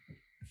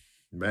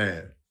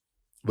 Man.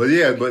 But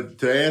yeah, but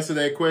to answer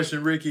that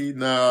question, Ricky,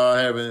 no, I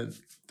haven't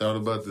thought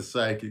about the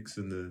psychics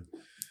and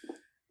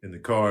the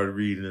card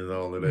reading and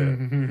all of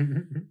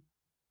that.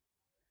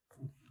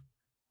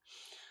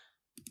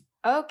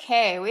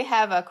 Okay, we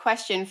have a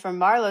question from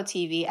Marlo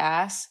TV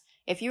asks,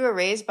 if you were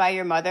raised by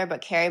your mother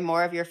but carry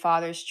more of your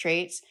father's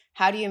traits,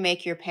 how do you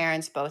make your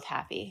parents both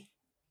happy?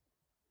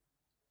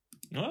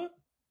 What?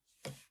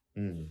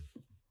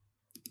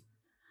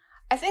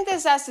 I think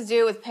this has to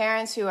do with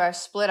parents who are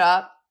split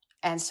up,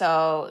 and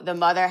so the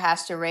mother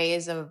has to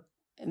raise a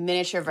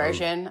miniature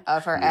version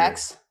of her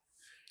ex.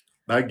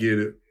 I get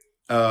it.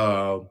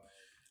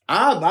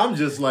 I'm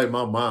just like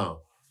my mom,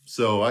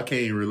 so I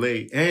can't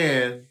relate.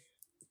 And,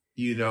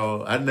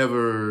 I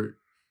never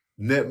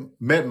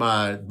met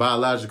my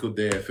biological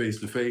dad face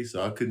to face,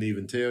 so I couldn't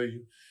even tell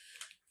you.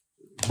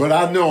 But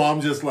I know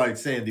I'm just like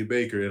Sandy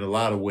Baker in a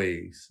lot of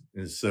ways.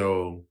 And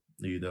so,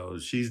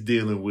 she's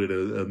dealing with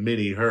a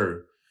mini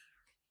her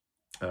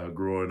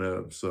growing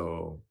up.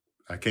 So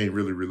I can't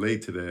really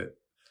relate to that.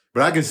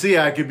 But I can see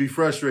how it can be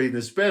frustrating,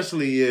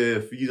 especially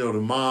if, the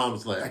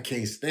mom's like, I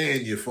can't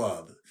stand your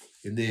father.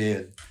 And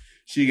then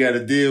she got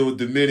to deal with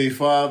the mini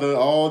father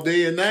all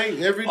day and night,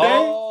 every day.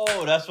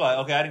 Oh, that's why.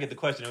 Okay, I didn't get the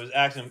question. It was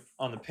asking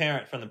from the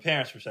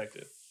parent's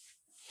perspective.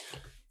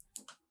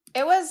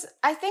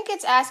 I think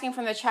it's asking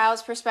from the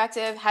child's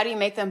perspective, how do you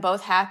make them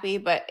both happy?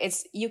 But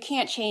you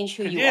can't change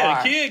who you are.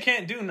 Yeah, the kid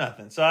can't do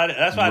nothing. So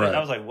that's why I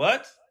was like,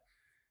 what?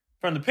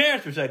 From the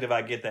parents' perspective,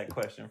 I get that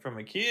question. From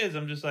the kids,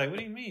 I'm just like, what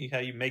do you mean? How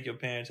you make your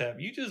parents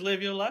happy? You just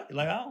live your life.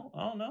 Like, I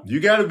don't know. You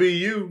got to be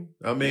you.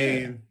 I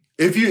mean,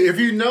 if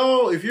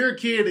you're a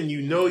kid and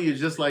you're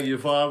just like your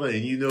father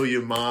and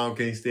your mom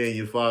can't stand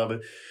your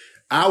father,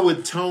 I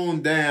would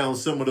tone down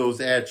some of those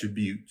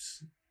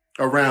attributes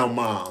around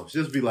moms.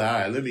 Just be like, all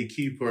right, let me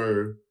keep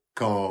her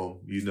calm,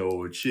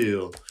 or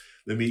chill.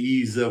 Let me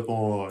ease up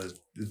on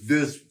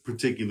this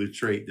particular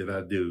trait that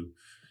I do.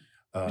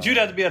 But you'd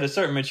have to be at a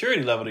certain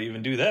maturity level to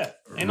even do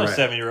that. Ain't no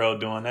 7-year-old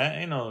doing that.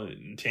 Ain't no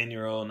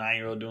 10-year-old,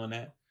 9-year-old doing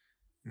that.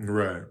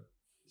 Right.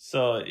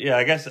 So, yeah,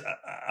 I guess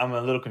I'm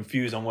a little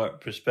confused on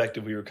what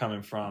perspective we were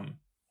coming from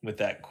with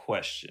that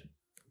question.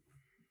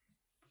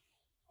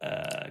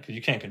 Because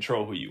you can't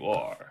control who you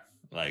are.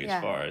 Like,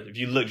 as far as if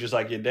you look just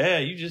like your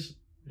dad, you just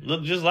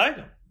look just like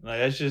him.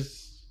 Like, that's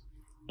just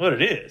what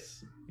it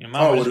is. Your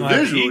mom with the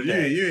visual,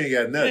 you ain't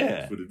got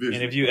nothing for the visual.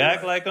 And if you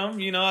act like them,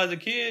 as a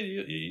kid,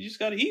 you just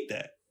got to eat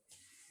that.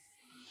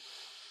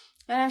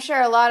 And I'm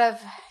sure a lot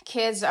of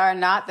kids are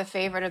not the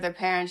favorite of their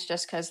parents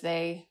just because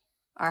they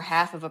are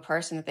half of a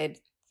person that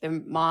their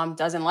mom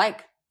doesn't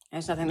like.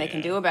 There's nothing they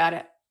can do about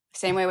it.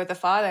 Same way with the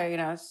father,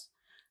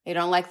 they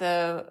don't like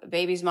the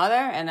baby's mother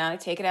and now they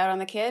take it out on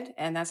the kid,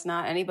 and that's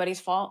not anybody's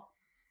fault.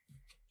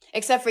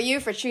 Except for you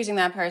for choosing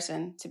that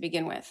person to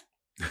begin with.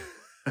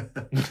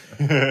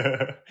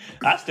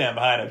 I stand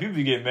behind it. People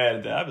be getting mad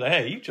at that. I be like,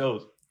 hey, you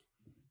chose.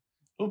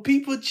 Well,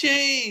 people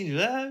change.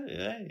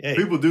 Hey.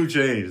 People do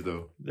change,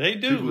 though. They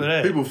do.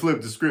 People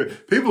flip the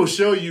script. People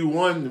show you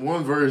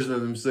one version of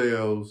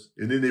themselves,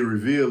 and then they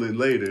reveal it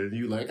later, and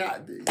you like,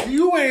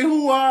 you ain't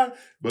who I.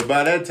 But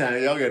by that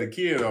time, y'all got a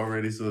kid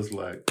already, so it's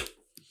like.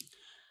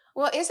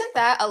 Well, isn't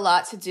that a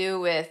lot to do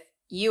with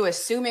you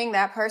assuming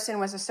that person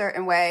was a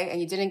certain way,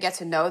 and you didn't get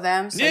to know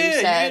them? So you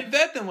didn't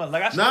vet them well.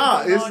 Like,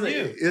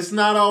 it's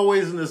not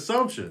always an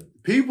assumption.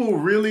 People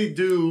really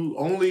do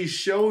only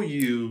show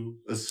you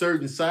a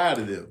certain side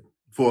of them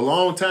for a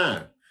long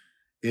time.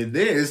 And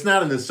then it's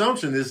not an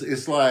assumption.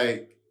 It's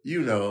like,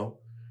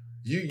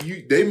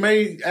 they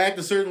may act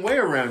a certain way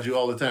around you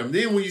all the time. And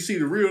then when you see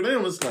the real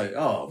them, it's like,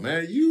 oh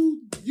man,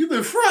 you've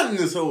been fronting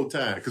this whole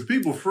time, because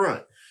people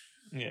front.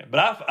 Yeah, but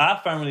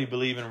I firmly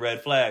believe in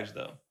red flags,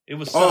 though. It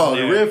was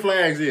something the red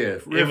flags, yeah.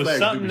 It was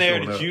something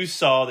there that you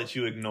saw that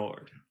you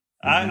ignored.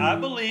 Mm-hmm. I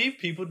believe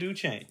people do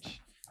change.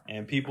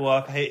 And people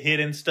are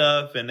hidden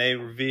stuff and they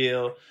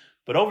reveal.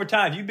 But over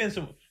time,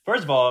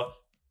 first of all,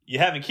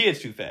 you're having kids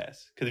too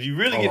fast. Because if you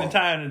really get in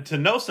time to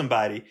know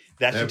somebody,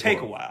 that should take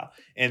a while.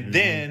 And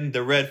then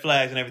the red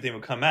flags and everything will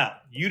come out.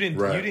 You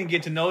didn't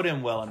get to know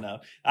them well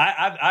enough.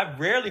 I've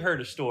rarely heard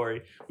a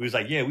story where it was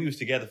like, yeah, we was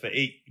together for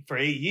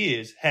 8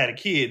 years, had a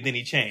kid, then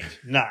he changed.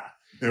 Nah.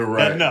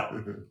 Right.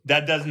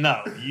 That doesn't.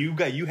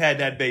 You had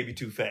that baby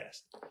too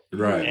fast.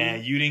 Right.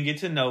 And you didn't get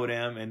to know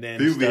them, and then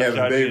people be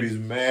having babies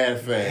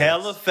mad fast.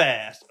 Hella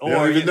fast. They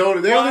don't even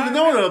know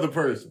the other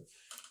person.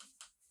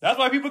 That's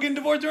why people getting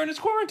divorced during this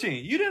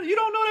quarantine. You don't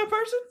know that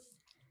person.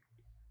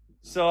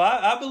 So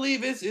I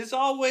believe it's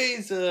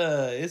always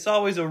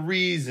a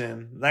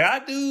reason. Like I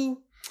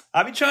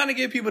be trying to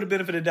give people the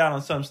benefit of the doubt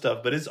on some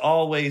stuff, but it's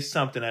always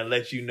something that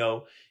lets you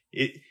know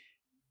it.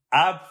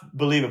 I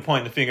believe in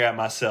pointing the finger at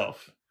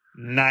myself.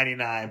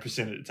 99%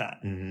 of the time.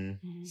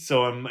 Mm-hmm.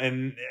 So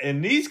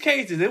in these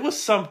cases, it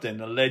was something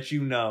to let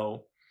you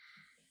know,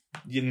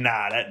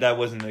 that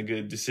wasn't a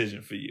good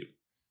decision for you.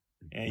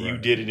 And you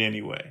did it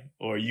anyway.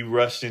 Or you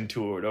rushed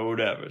into it or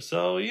whatever.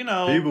 So,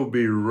 people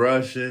be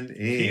rushing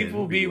in.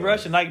 People be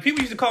rushing. Like,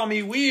 people used to call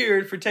me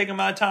weird for taking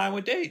my time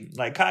with dating.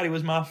 Like, Cotty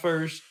was my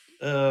first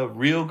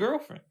real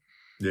girlfriend.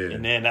 Yeah.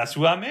 And then that's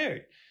who I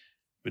married.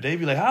 But they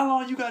be like, how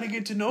long you got to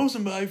get to know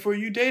somebody before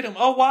you date them?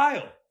 A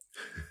while.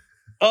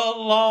 A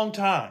long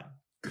time.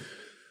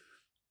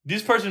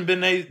 This person been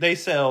they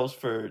selves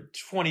for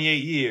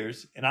 28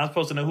 years, and I'm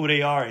supposed to know who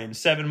they are in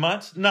 7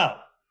 months? No.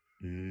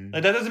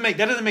 Like, that doesn't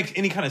make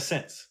any kind of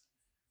sense.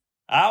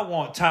 I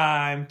want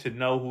time to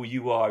know who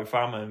you are before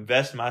I'm gonna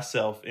invest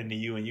myself into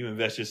you and you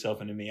invest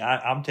yourself into me.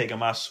 I'm taking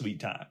my sweet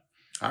time.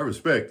 I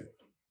respect it.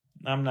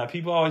 I'm not.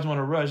 People always want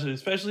to rush,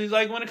 especially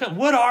like when it comes.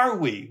 What are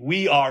we?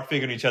 We are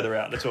figuring each other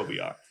out. That's what we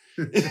are.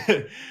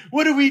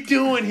 What are we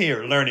doing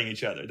here? Learning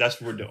each other. That's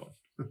what we're doing.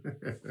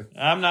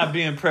 I'm not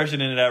being pressured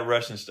into that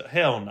Russian stuff.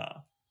 Hell no.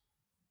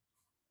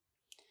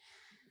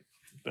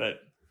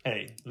 But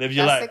hey, live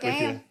your life with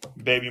your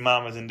baby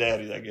mamas and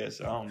daddies, I guess.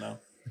 I don't know.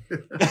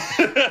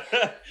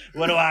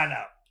 What do I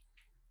know?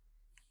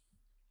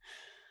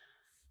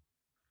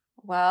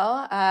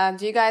 Well,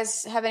 do you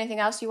guys have anything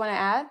else you want to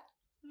add?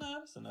 No,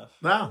 that's enough.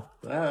 No,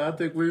 I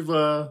think we've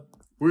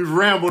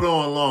rambled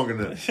on long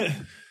enough.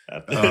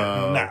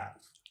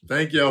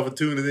 Thank y'all for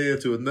tuning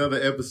in to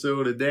another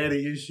episode of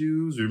Daddy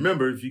Issues.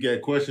 Remember, if you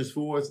got questions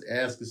for us,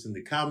 ask us in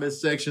the comments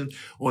section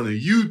on the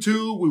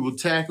YouTube. We will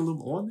tackle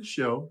them on the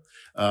show.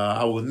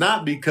 I will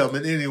not be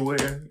coming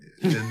anywhere.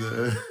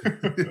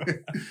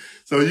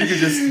 So you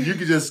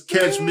can just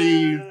catch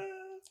me,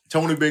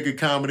 Tony Baker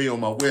Comedy, on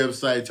my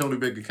website, Tony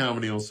Baker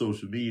Comedy on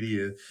social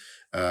media.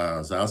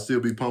 So I'll still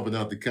be pumping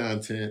out the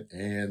content,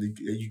 and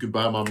you can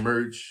buy my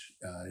merch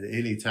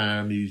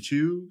anytime you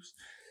choose.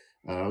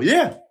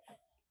 Yeah.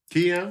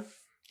 Keon?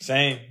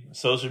 Same.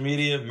 Social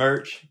media,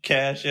 merch,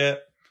 Cash App.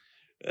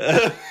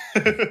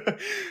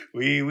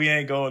 We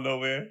ain't going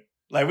nowhere.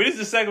 Like, this is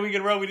the second week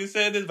in a row we just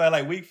said this. By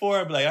like week 4,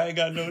 I'm like, I ain't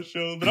got no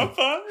shows, but I'm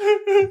fine.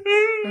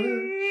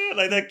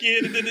 Like that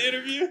kid that did the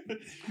interview.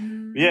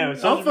 Yeah,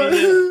 social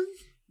media.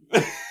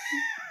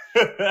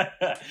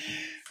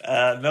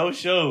 No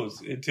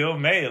shows until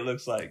May, it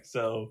looks like.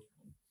 So,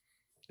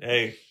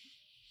 hey,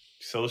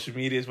 social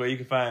media is where you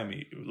can find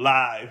me.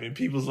 Live in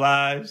people's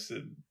lives.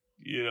 And,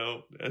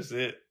 that's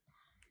it.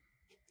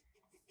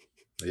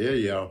 Yeah,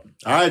 y'all.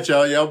 All right,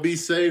 y'all. Y'all be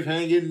safe.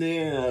 Hang in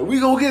there. We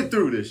gonna get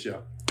through this,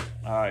 y'all.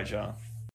 All right, y'all.